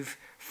move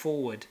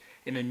forward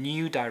in a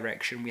new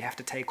direction, we have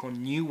to take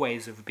on new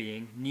ways of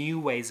being, new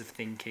ways of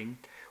thinking.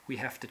 We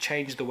have to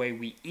change the way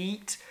we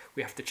eat.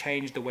 We have to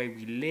change the way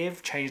we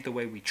live, change the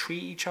way we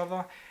treat each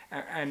other.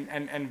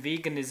 And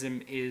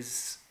veganism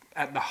is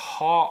at the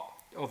heart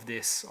of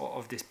this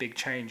big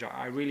change.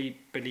 I really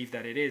believe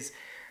that it is.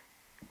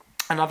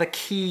 Another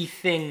key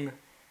thing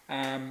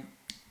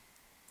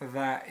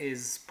that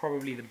is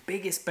probably the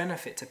biggest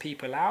benefit to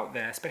people out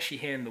there, especially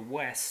here in the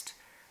West,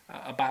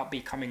 about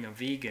becoming a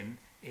vegan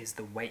is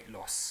the weight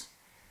loss.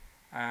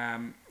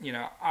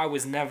 I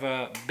was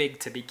never big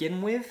to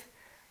begin with,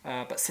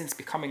 but since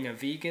becoming a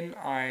vegan,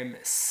 I'm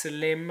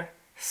slim,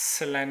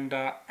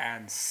 slender,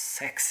 and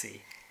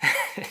sexy.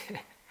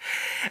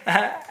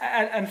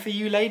 And for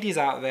you ladies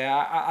out there,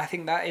 I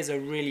think that is a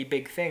really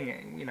big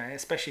thing,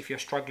 especially if you're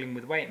struggling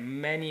with weight.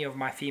 Many of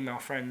my female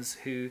friends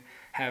who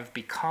have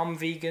become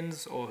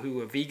vegans or who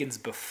were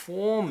vegans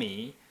before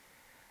me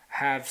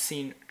have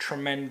seen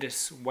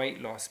tremendous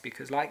weight loss,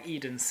 because like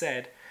Eden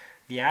said,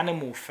 the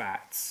animal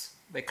fats,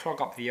 they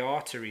clog up the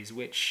arteries,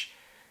 which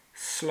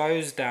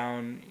slows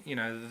down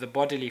the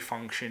bodily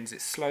functions.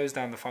 It slows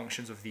down the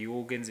functions of the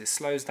organs. It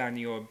slows down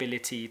your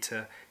ability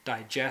to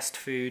digest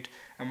food.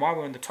 And while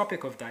we're on the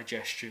topic of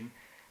digestion,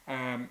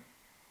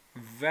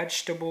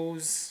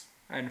 vegetables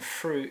and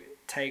fruit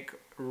take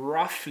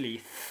roughly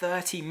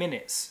 30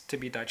 minutes to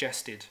be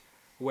digested,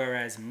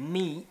 whereas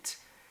meat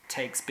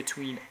takes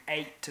between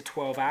 8 to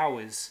 12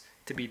 hours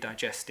to be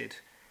digested.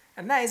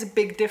 And that is a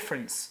big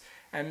difference.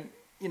 And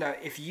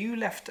if you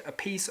left a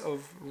piece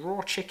of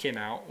raw chicken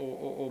out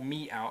or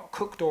meat out,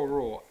 cooked or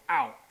raw,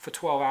 out for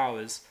 12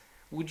 hours,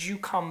 would you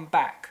come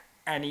back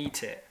and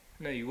eat it?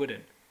 No, you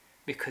wouldn't,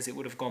 because it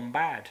would have gone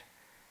bad.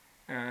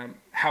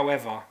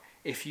 However,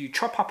 if you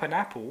chop up an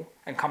apple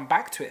and come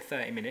back to it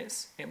 30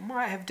 minutes, it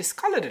might have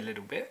discolored a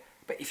little bit,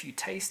 but if you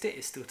taste it,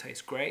 it still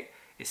tastes great.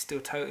 It's still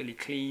totally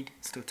clean,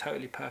 it's still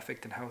totally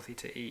perfect and healthy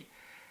to eat.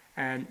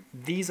 And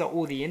these are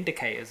all the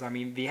indicators. I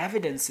mean, the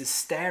evidence is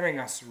staring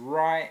us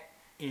right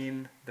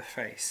in the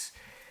face.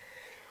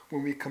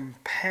 When we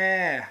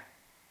compare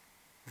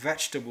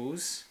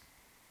vegetables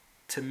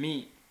to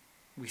meat,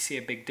 we see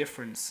a big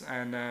difference.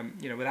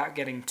 And without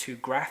getting too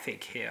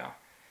graphic here,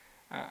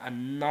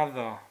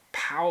 another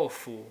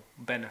powerful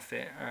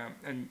benefit,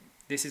 and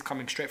this is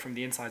coming straight from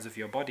the insides of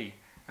your body.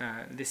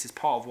 This is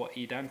part of what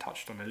Eden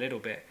touched on a little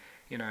bit.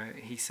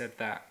 He said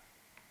that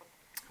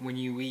when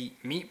you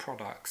eat meat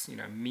products,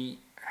 meat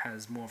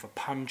has more of a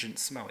pungent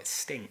smell. It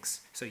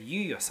stinks. So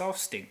you yourself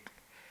stink.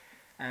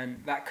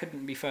 And that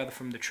couldn't be further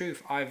from the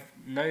truth. I've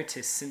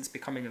noticed since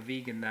becoming a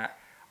vegan that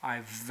I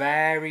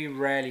very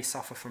rarely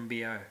suffer from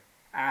BO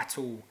at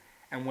all.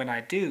 And when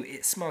I do,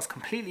 it smells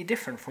completely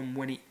different from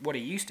what it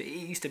used to.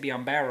 It used to be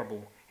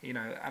unbearable,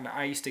 and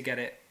I used to get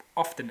it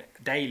often,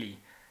 daily.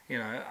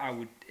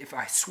 If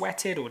I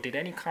sweated or did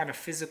any kind of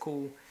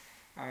physical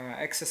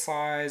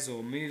exercise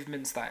or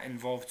movements that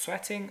involved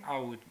sweating, I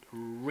would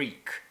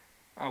reek.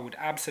 I would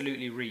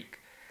absolutely reek.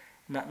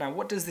 Now,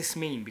 what does this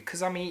mean?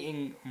 Because I'm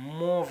eating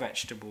more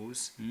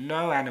vegetables,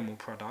 no animal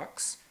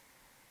products,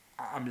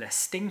 I'm less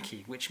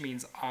stinky, which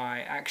means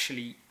I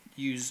actually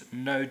use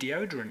no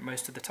deodorant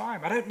most of the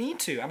time. I don't need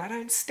to, and I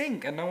don't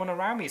stink, and no one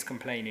around me is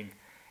complaining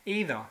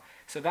either.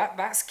 So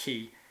that's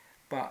key.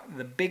 But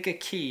the bigger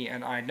key,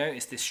 and I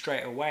noticed this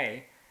straight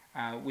away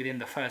within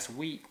the first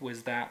week,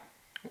 was that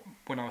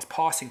when I was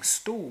passing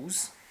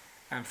stools,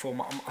 and for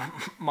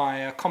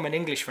my common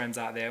English friends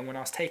out there, when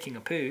I was taking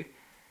a poo,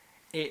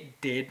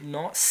 it did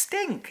not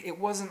stink. It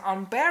wasn't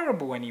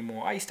unbearable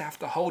anymore. I used to have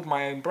to hold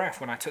my own breath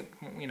when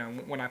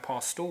I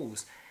passed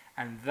stools.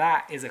 And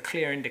that is a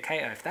clear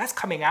indicator. If that's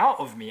coming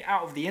out of me,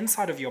 out of the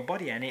inside of your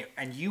body,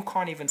 and you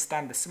can't even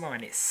stand the smell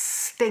and it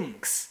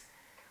stinks,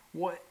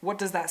 what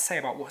does that say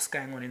about what's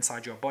going on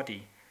inside your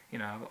body?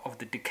 Of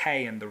the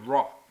decay and the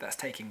rot that's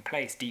taking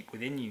place deep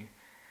within you.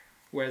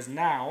 Whereas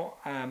now,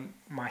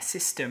 my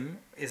system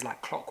is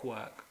like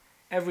clockwork.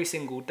 Every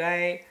single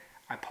day,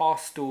 I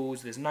pass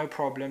stalls, there's no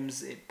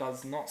problems, it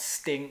does not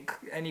stink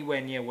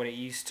anywhere near what it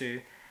used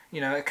to.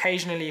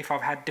 Occasionally if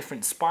I've had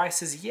different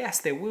spices, yes,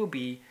 there will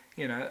be,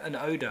 an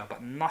odor,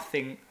 but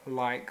nothing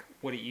like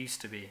what it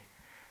used to be,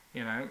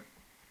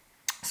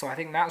 So I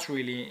think that's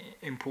really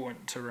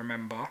important to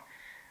remember,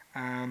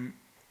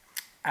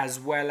 as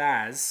well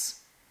as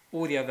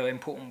all the other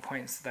important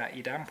points that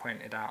Idan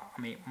pointed out.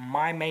 I mean,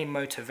 my main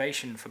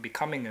motivation for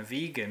becoming a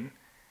vegan,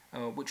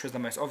 which was the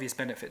most obvious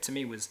benefit to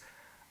me, was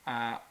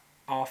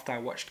after I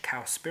watched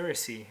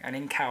Cowspiracy. And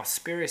in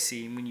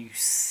Cowspiracy, when you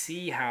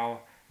see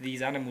how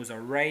these animals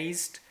are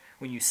raised,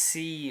 when you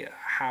see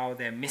how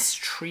they're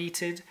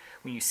mistreated,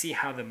 when you see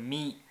how the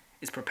meat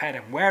is prepared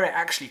and where it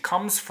actually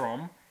comes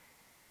from,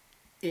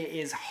 it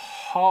is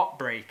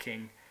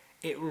heartbreaking.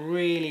 It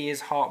really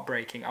is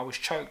heartbreaking. I was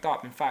choked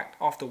up. In fact,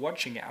 after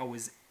watching it, I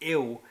was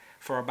ill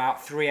for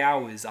about 3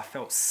 hours. I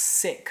felt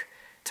sick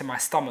to my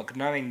stomach,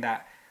 knowing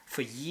that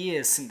for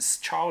years since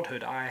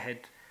childhood, I had,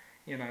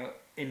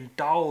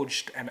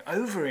 indulged and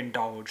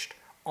overindulged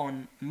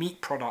on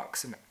meat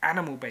products and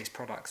animal-based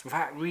products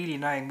without really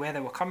knowing where they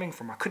were coming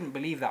from. I couldn't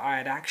believe that I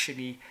had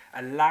actually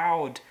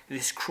allowed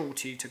this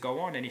cruelty to go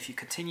on. And if you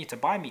continue to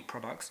buy meat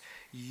products,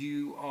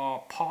 you are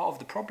part of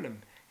the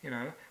problem.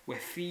 We're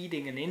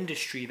feeding an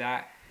industry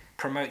that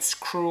promotes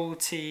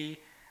cruelty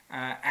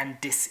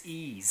and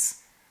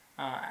dis-ease,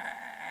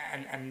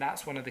 and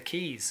that's one of the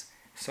keys.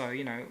 So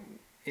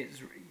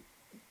it's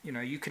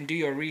you can do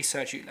your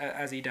research,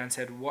 as Idan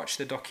said, watch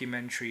the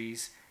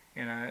documentaries.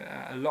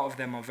 A lot of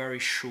them are very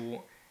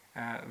short,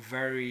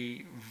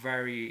 very,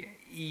 very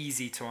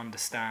easy to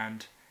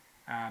understand,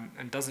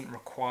 and doesn't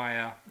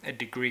require a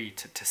degree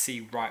to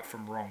see right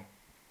from wrong.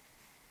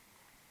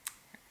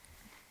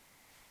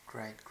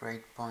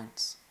 Great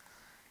points.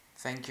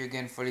 Thank you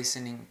again for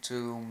listening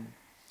to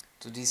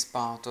this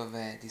part of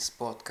this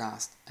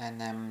podcast,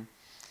 and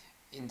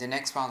in the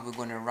next part we're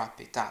going to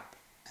wrap it up,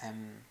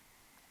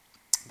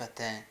 but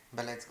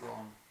let's go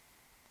on.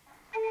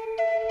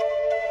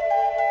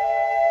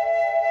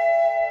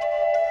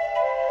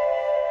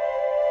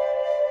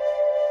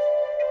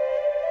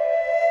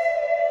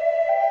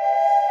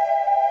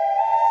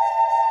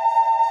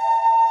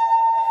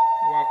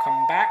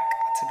 Welcome back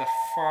to the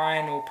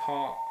final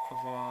part of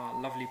our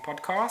lovely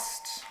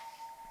podcast,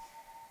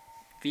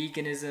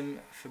 Veganism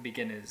for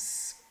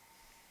Beginners.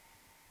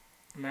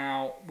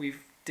 Now,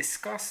 we've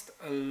discussed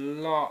a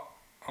lot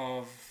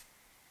of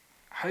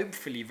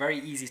hopefully very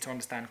easy to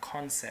understand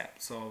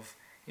concepts of,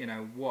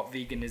 what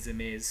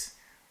veganism is,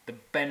 the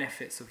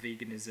benefits of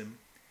veganism,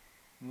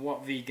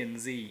 what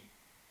vegans eat.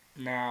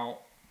 Now,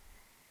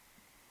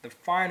 the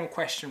final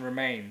question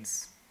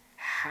remains,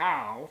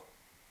 how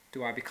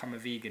do I become a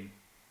vegan?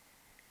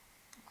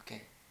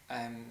 Okay,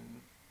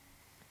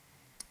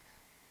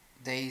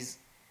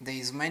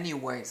 there's many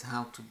ways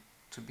how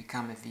to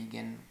become a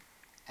vegan,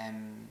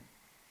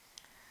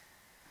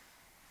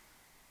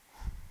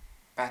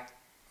 but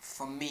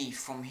for me,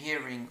 from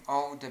hearing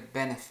all the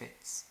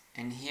benefits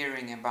and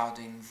hearing about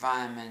the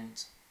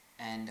environment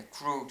and the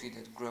cruelty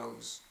that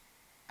grows,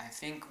 I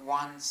think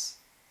once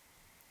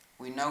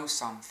we know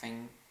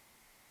something,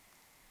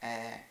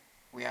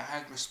 we are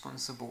held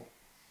responsible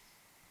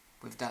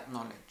with that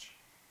knowledge.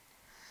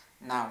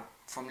 Now,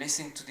 from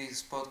listening to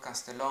this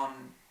podcast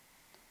alone,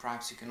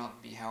 perhaps you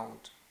cannot be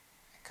held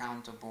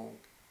accountable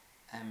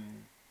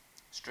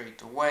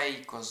straight away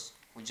because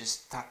we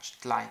just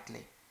touched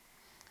lightly.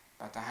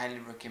 But I highly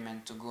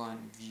recommend to go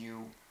and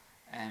view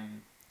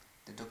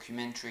the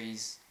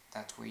documentaries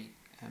that we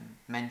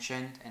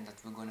mentioned and that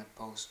we're going to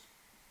post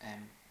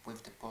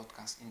with the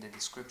podcast in the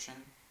description.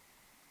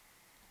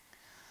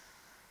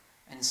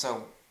 And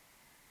so,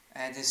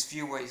 there's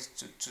few ways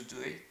to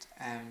do it.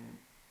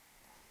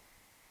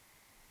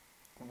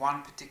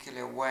 One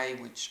particular way,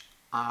 which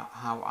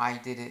how I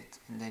did it,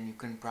 and then you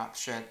can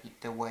perhaps share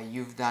the way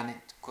you've done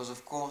it, because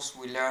of course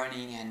we're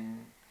learning,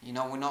 and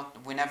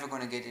we're never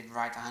going to get it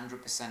right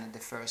 100% at the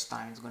first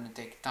time. It's going to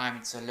take time.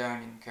 It's a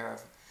learning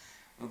curve.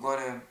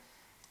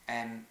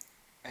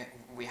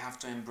 We have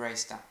to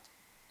embrace that.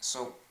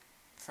 So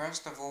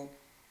first of all,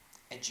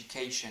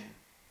 education.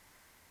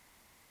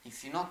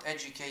 If you're not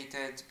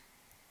educated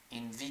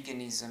in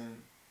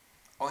veganism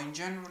or in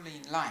generally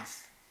in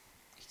life,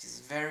 it is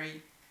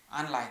very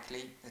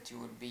unlikely that you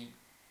will be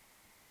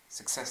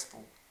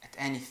successful at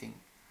anything.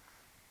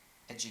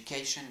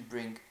 Education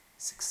brings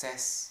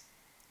success,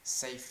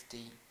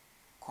 safety,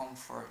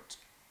 comfort,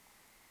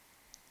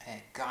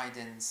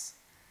 guidance,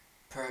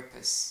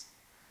 purpose,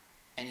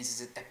 and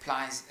it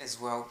applies as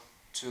well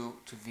to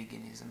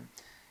veganism.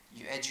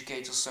 You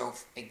educate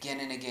yourself again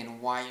and again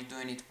why you're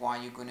doing it,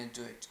 why you're going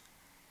to do it,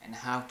 and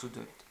how to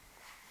do it.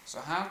 So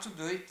how to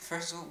do it,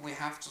 first of all, we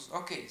have to,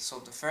 so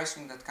the first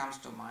thing that comes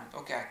to mind,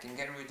 I can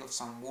get rid of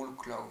some wool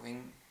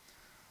clothing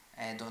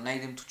and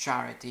donate them to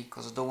charity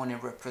because I don't want to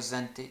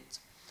represent it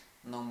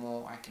no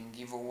more. I can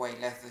give away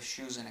leather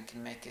shoes and I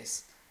can make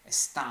a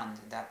stand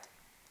that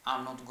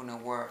I'm not going to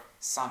wear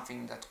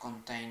something that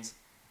contains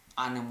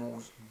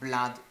animals'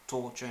 blood,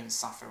 torture and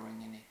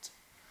suffering in it.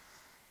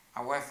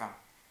 However,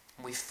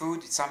 with food,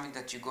 it's something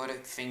that you gotta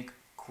think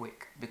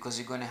quick, because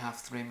you're gonna have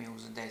 3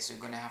 meals a day, so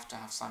you're gonna have to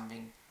have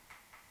something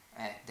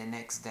the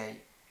next day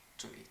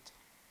to eat.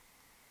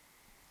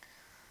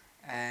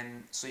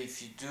 So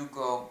if you do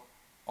go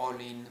all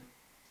in,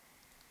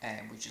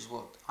 which is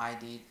what I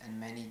did and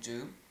many do,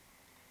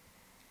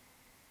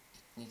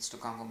 it needs to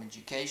come from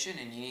education,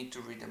 and you need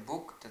to read a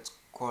book that's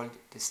called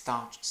The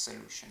Starch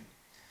Solution.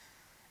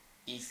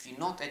 If you're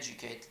not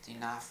educated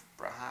enough,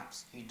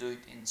 perhaps you do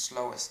it in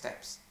slower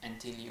steps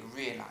until you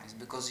realize,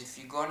 because if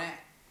you're gonna,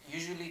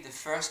 usually the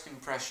first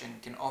impression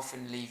can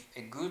often leave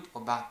a good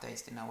or bad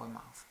taste in our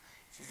mouth.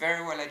 If you're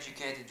very well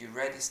educated, you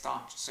read The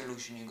Starch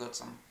Solution, you got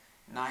some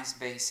nice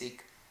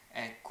basic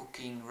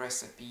cooking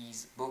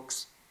recipes,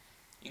 books,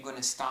 you're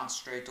gonna start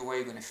straight away,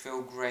 you're gonna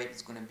feel great,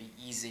 it's gonna be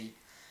easy.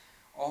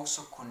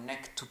 Also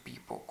connect to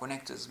people,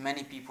 connect to as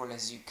many people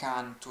as you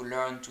can, to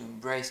learn, to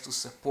embrace, to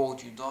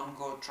support. You don't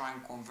go try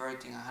and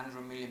converting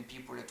 100 million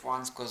people at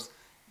once, because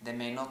they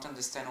may not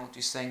understand what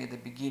you're saying at the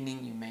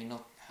beginning, you may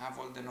not have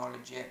all the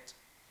knowledge yet,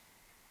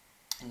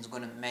 and it's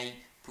gonna may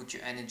put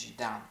your energy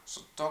down.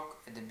 So talk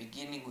at the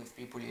beginning with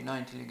people you know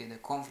until you get the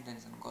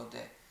confidence and got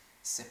the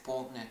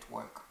support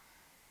network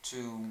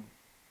to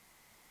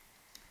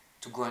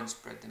go and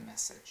spread the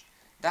message.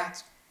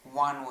 That's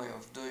one way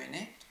of doing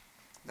it.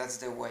 That's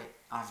the way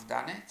I've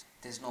done it.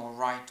 There's no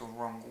right or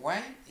wrong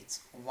way.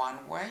 It's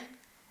one way.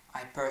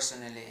 I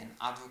personally am an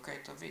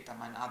advocate of it.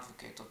 I'm an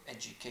advocate of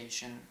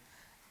education,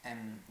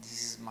 and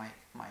this is my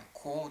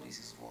core. This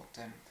is what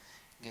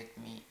get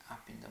me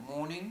up in the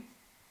morning.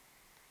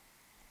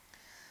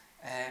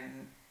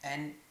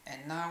 And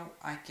now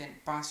I can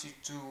pass you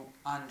to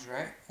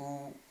Andre,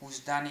 who's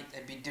done it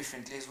a bit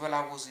differently as well.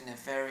 I was in a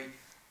very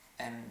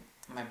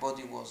my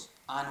body was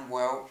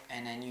unwell,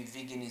 and I knew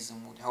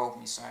veganism would help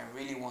me, so I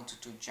really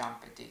wanted to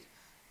jump at it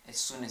as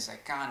soon as I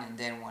can. And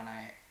then when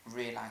I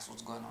realized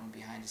what's going on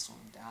behind the scenes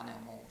with the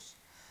animals,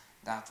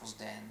 that was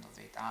the end of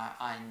it.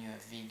 I knew a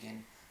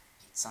vegan,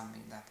 it's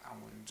something that I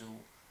will do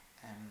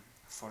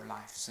for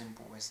life,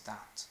 simple as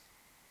that.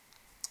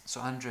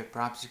 So Andre,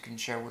 perhaps you can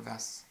share with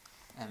us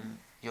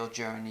your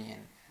journey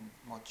and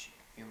what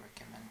you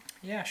recommend.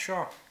 Yeah,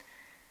 sure.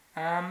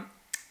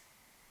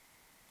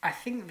 I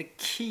think the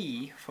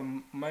key for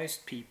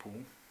most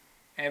people,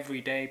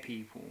 everyday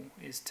people,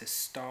 is to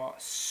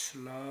start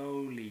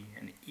slowly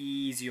and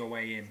ease your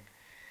way in.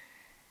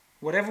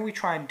 Whatever we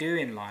try and do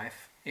in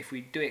life, if we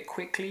do it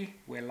quickly,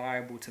 we're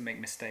liable to make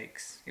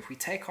mistakes. If we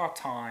take our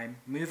time,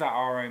 move at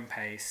our own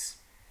pace,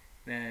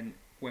 then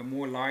we're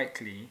more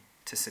likely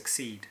to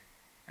succeed.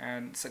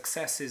 And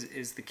success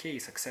is the key.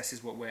 Success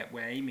is what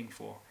we're aiming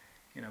for.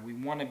 You know, we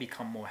want to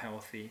become more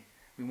healthy.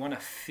 We want to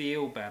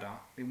feel better.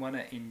 We want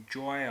to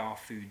enjoy our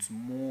foods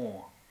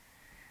more.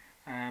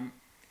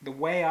 The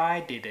way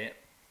I did it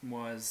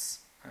was,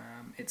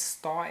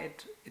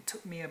 it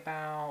took me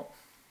about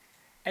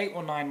 8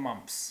 or 9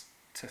 months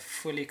to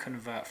fully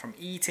convert from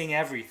eating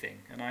everything,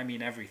 and I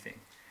mean everything,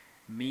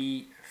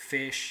 meat,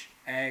 fish,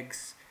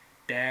 eggs,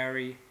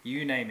 dairy,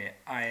 you name it,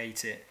 I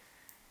ate it,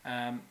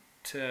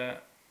 to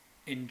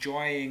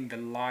enjoying the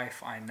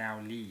life I now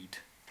lead.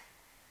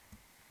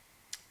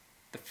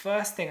 The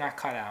first thing I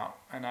cut out,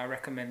 and I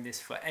recommend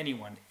this for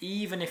anyone,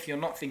 even if you're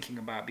not thinking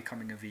about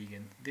becoming a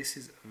vegan, this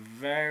is a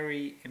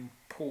very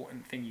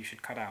important thing you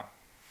should cut out,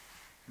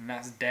 and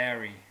that's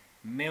dairy,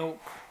 milk,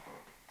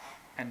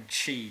 and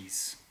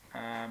cheese.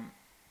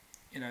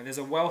 There's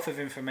a wealth of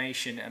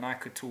information, and I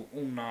could talk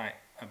all night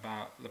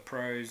about the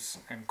pros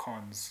and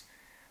cons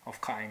of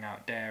cutting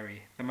out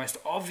dairy. The most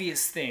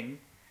obvious thing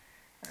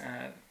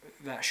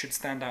that should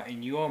stand out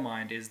in your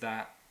mind is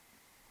that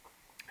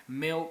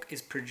milk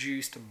is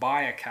produced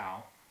by a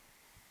cow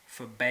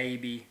for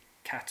baby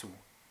cattle,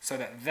 so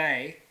that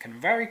they can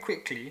very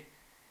quickly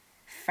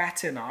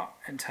fatten up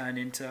and turn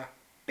into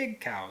big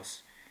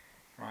cows,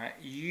 right?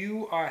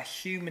 You are a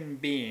human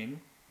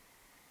being.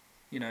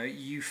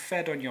 You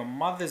fed on your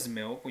mother's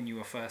milk when you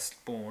were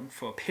first born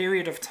for a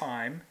period of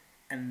time,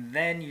 and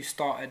then you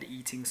started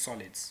eating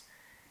solids.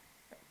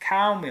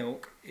 Cow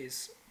milk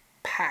is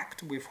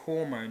packed with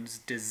hormones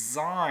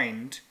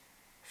designed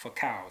for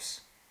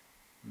cows,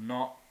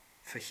 not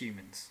for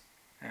humans.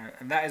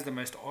 And that is the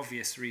most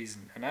obvious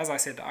reason. And as I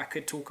said, I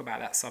could talk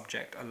about that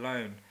subject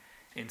alone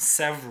in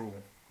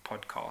several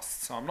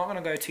podcasts, so I'm not going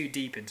to go too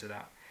deep into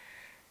that.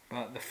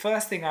 But the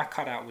first thing I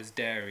cut out was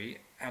dairy,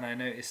 and I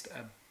noticed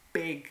a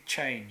big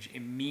change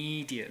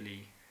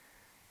immediately.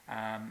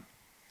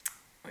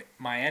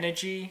 My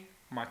energy,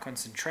 my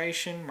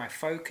concentration, my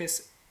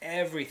focus,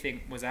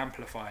 everything was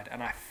amplified,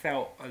 and I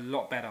felt a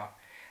lot better.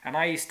 And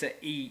I used to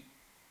eat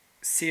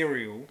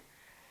cereal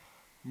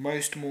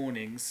most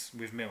mornings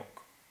with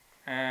milk,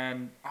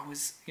 and I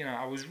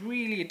was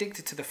really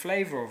addicted to the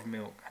flavor of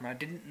milk, and I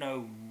didn't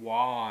know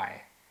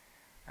why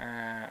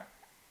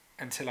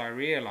until I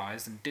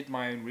realized and did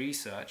my own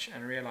research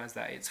and realized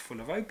that it's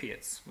full of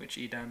opiates, which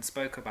Edan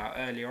spoke about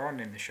earlier on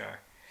in the show.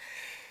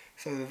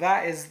 So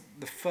that is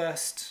the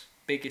first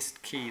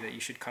biggest key that you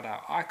should cut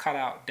out? I cut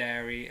out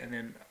dairy, and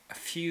then a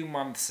few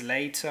months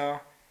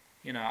later,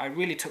 I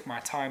really took my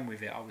time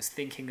with it. I was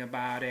thinking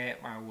about it.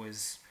 I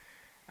was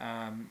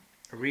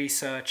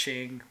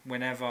researching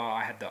whenever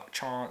I had the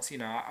chance.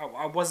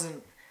 I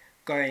wasn't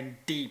going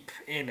deep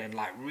in and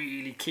like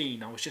really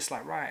keen. I was just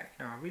like, right,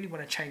 I really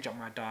want to change up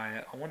my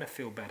diet. I want to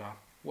feel better.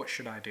 What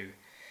should I do?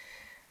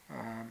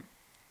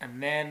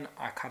 And then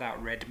I cut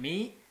out red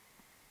meat.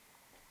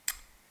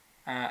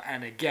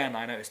 And again,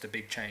 I noticed a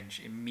big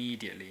change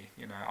immediately.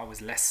 I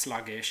was less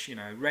sluggish.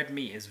 Red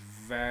meat is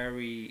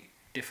very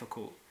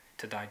difficult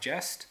to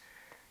digest.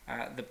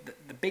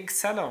 The big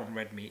seller on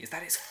red meat is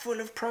that it's full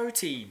of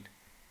protein.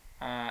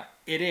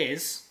 It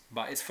is,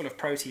 but it's full of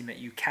protein that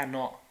you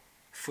cannot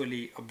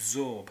fully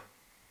absorb.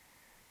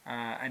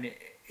 And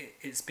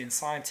it's been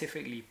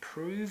scientifically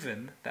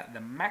proven that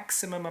the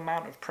maximum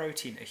amount of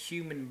protein a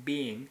human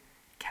being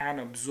can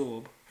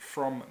absorb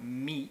from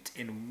meat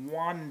in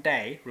one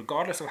day,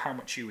 regardless of how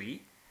much you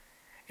eat,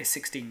 is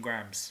 16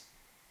 grams.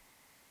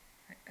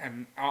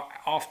 And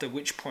after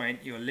which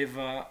point your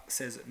liver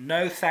says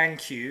no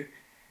thank you,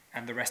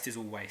 and the rest is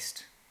all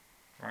waste.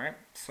 Right?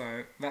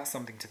 So that's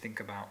something to think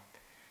about.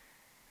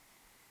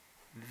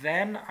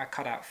 Then I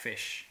cut out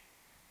fish.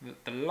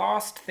 The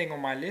last thing on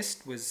my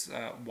list was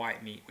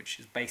white meat, which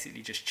is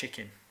basically just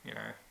chicken,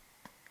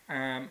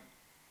 and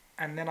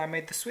then I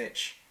made the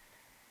switch.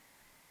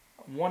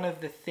 One of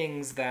the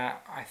things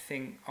that I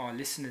think our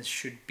listeners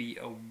should be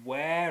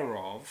aware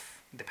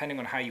of, depending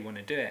on how you want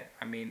to do it,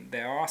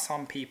 there are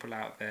some people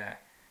out there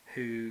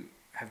who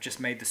have just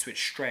made the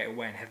switch straight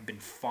away and have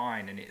been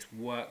fine and it's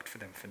worked for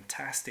them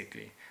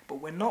fantastically. But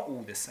we're not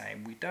all the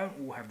same. We don't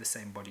all have the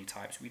same body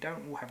types. We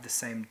don't all have the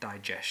same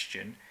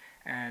digestion.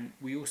 And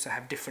we also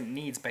have different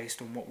needs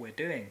based on what we're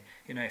doing.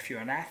 If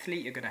you're an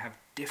athlete, you're going to have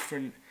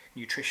different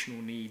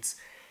nutritional needs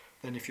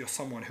than if you're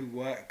someone who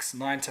works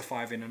 9 to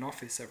 5 in an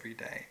office every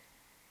day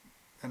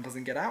and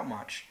doesn't get out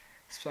much.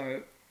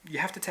 So you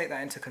have to take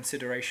that into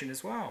consideration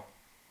as well.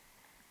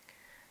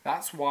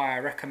 That's why I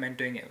recommend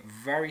doing it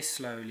very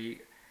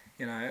slowly.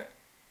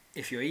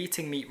 If you're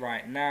eating meat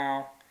right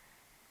now,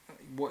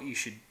 what you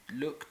should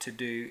look to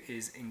do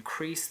is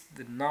increase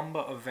the number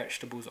of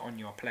vegetables on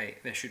your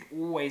plate. There should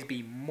always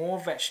be more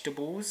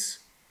vegetables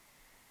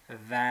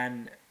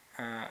than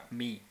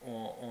meat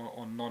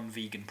or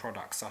non-vegan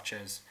products such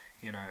as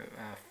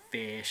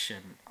fish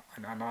and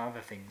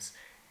other things.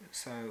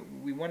 So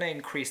we want to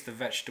increase the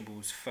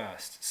vegetables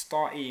first.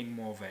 Start eating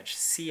more veg.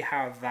 See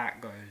how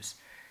that goes.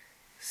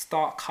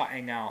 Start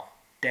cutting out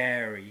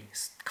dairy.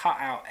 Cut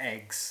out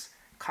eggs.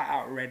 Cut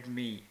out red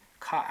meat.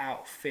 Cut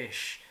out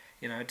fish.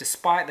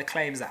 Despite the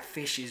claims that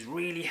fish is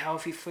really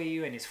healthy for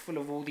you and it's full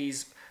of all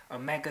these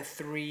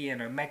omega-3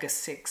 and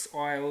omega-6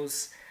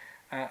 oils,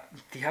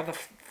 the other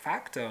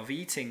factor of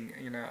eating,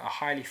 a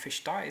highly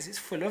fish diet is it's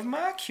full of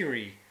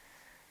mercury.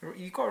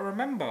 You've got to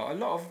remember, a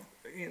lot of,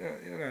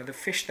 the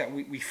fish that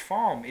we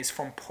farm is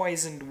from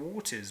poisoned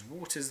waters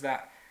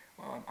that,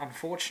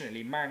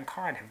 unfortunately,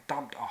 mankind have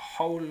dumped a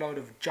whole load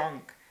of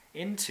junk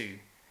into.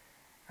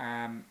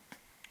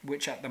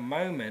 Which at the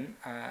moment,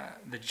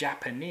 the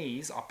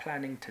Japanese are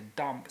planning to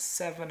dump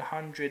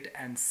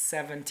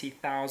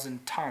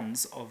 770,000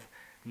 tons of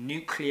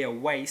nuclear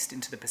waste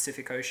into the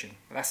Pacific Ocean.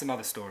 But that's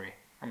another story.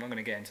 I'm not going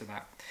to get into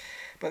that.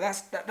 But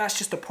that's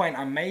just a point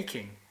I'm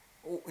making.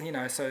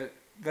 So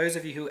those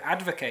of you who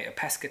advocate a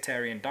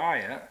pescatarian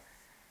diet,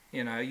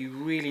 you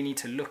really need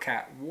to look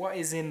at what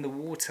is in the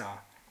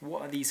water.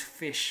 What are these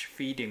fish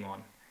feeding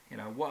on?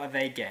 What are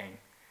they getting?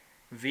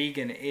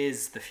 Vegan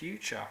is the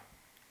future.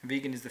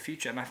 Vegan is the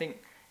future. And I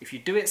think if you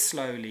do it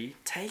slowly,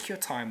 take your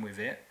time with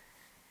it,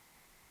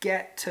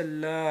 get to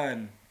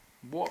learn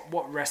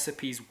what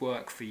recipes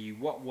work for you,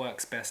 what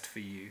works best for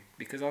you.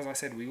 Because as I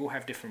said, we all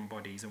have different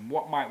bodies, and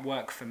what might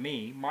work for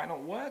me might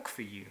not work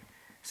for you.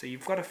 So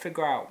you've got to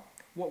figure out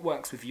what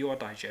works with your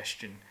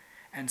digestion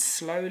and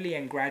slowly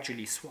and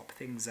gradually swap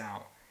things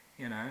out.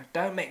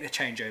 Don't make the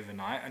change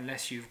overnight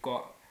unless you've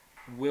got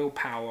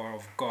willpower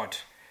of God,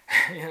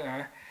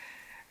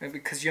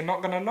 because you're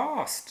not going to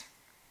last.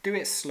 Do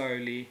it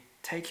slowly,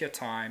 take your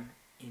time,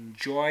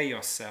 enjoy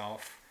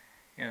yourself.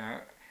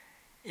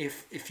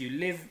 If you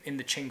live in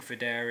the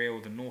Chingford area or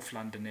the North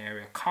London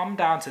area, come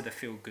down to the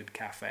Feel Good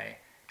Cafe.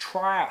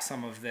 Try out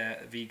some of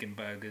their vegan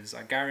burgers.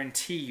 I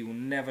guarantee you will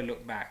never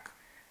look back.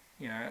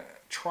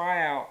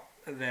 Try out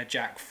their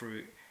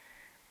jackfruit.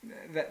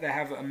 They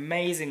have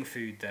amazing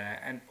food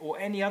there, or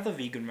any other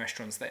vegan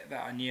restaurants that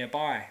are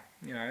nearby.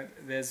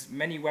 There's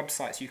many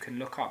websites you can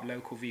look up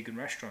local vegan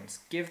restaurants.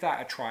 Give that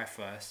a try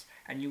first,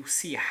 and you'll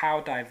see how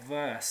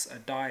diverse a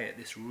diet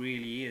this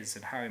really is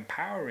and how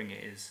empowering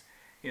it is.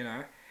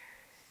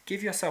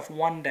 Give yourself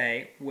one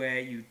day where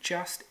you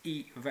just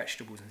eat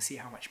vegetables and see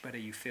how much better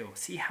you feel.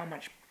 See how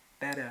much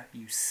better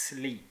you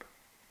sleep.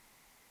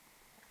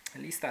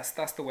 At least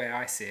that's the way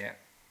I see it.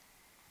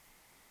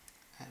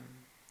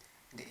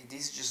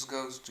 This just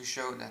goes to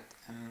show that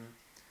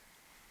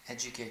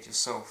educate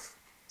yourself.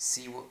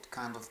 See what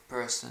kind of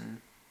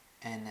person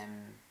and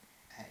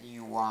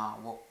you are,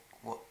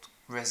 what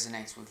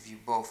resonates with you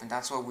both, and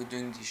that's why we're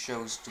doing these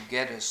shows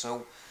together.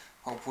 So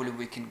hopefully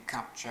we can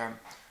capture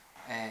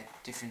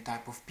different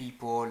type of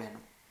people and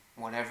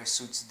whatever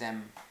suits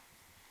them.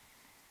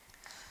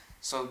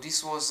 So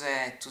this was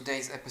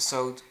today's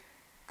episode,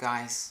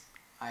 guys.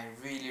 I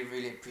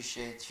really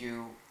appreciate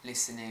you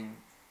listening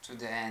to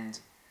the end.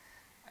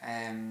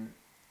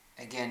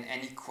 Again,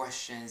 any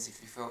questions,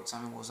 if you felt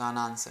something was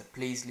unanswered,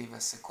 please leave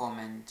us a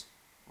comment,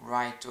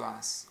 write to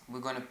us. We're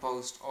gonna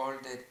post all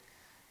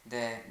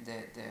the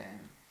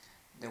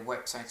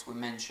websites we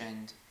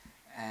mentioned,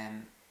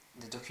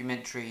 the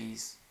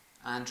documentaries,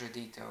 Andrew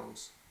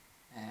details,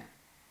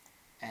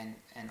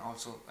 and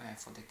also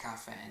for the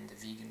cafe and the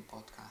vegan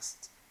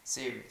podcast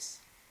series.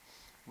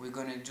 We're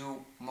gonna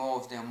do more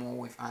of them, more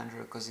with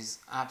Andrew, because he's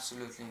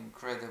absolutely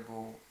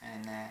incredible,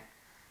 and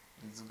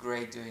it's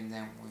great doing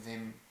them with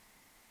him.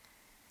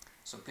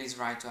 So please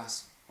write to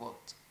us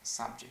what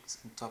subjects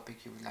and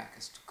topic you would like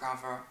us to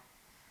cover.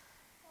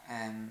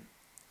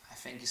 I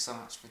thank you so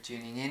much for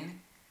tuning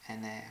in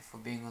and for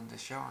being on the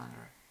show,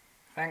 Andrew.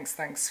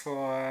 Thanks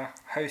for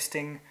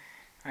hosting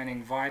and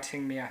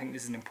inviting me. I think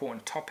this is an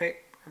important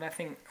topic, and I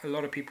think a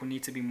lot of people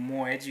need to be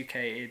more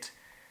educated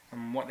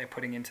on what they're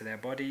putting into their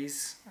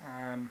bodies.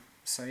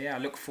 So yeah, I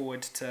look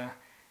forward to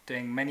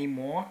doing many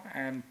more,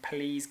 and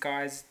please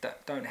guys,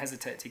 don't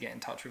hesitate to get in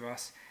touch with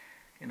us.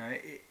 You know,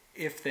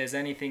 if there's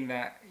anything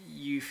that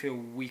you feel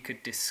we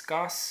could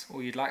discuss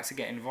or you'd like to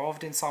get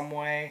involved in some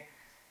way,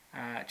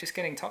 just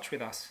get in touch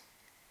with us.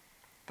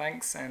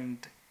 Thanks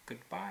and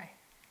goodbye.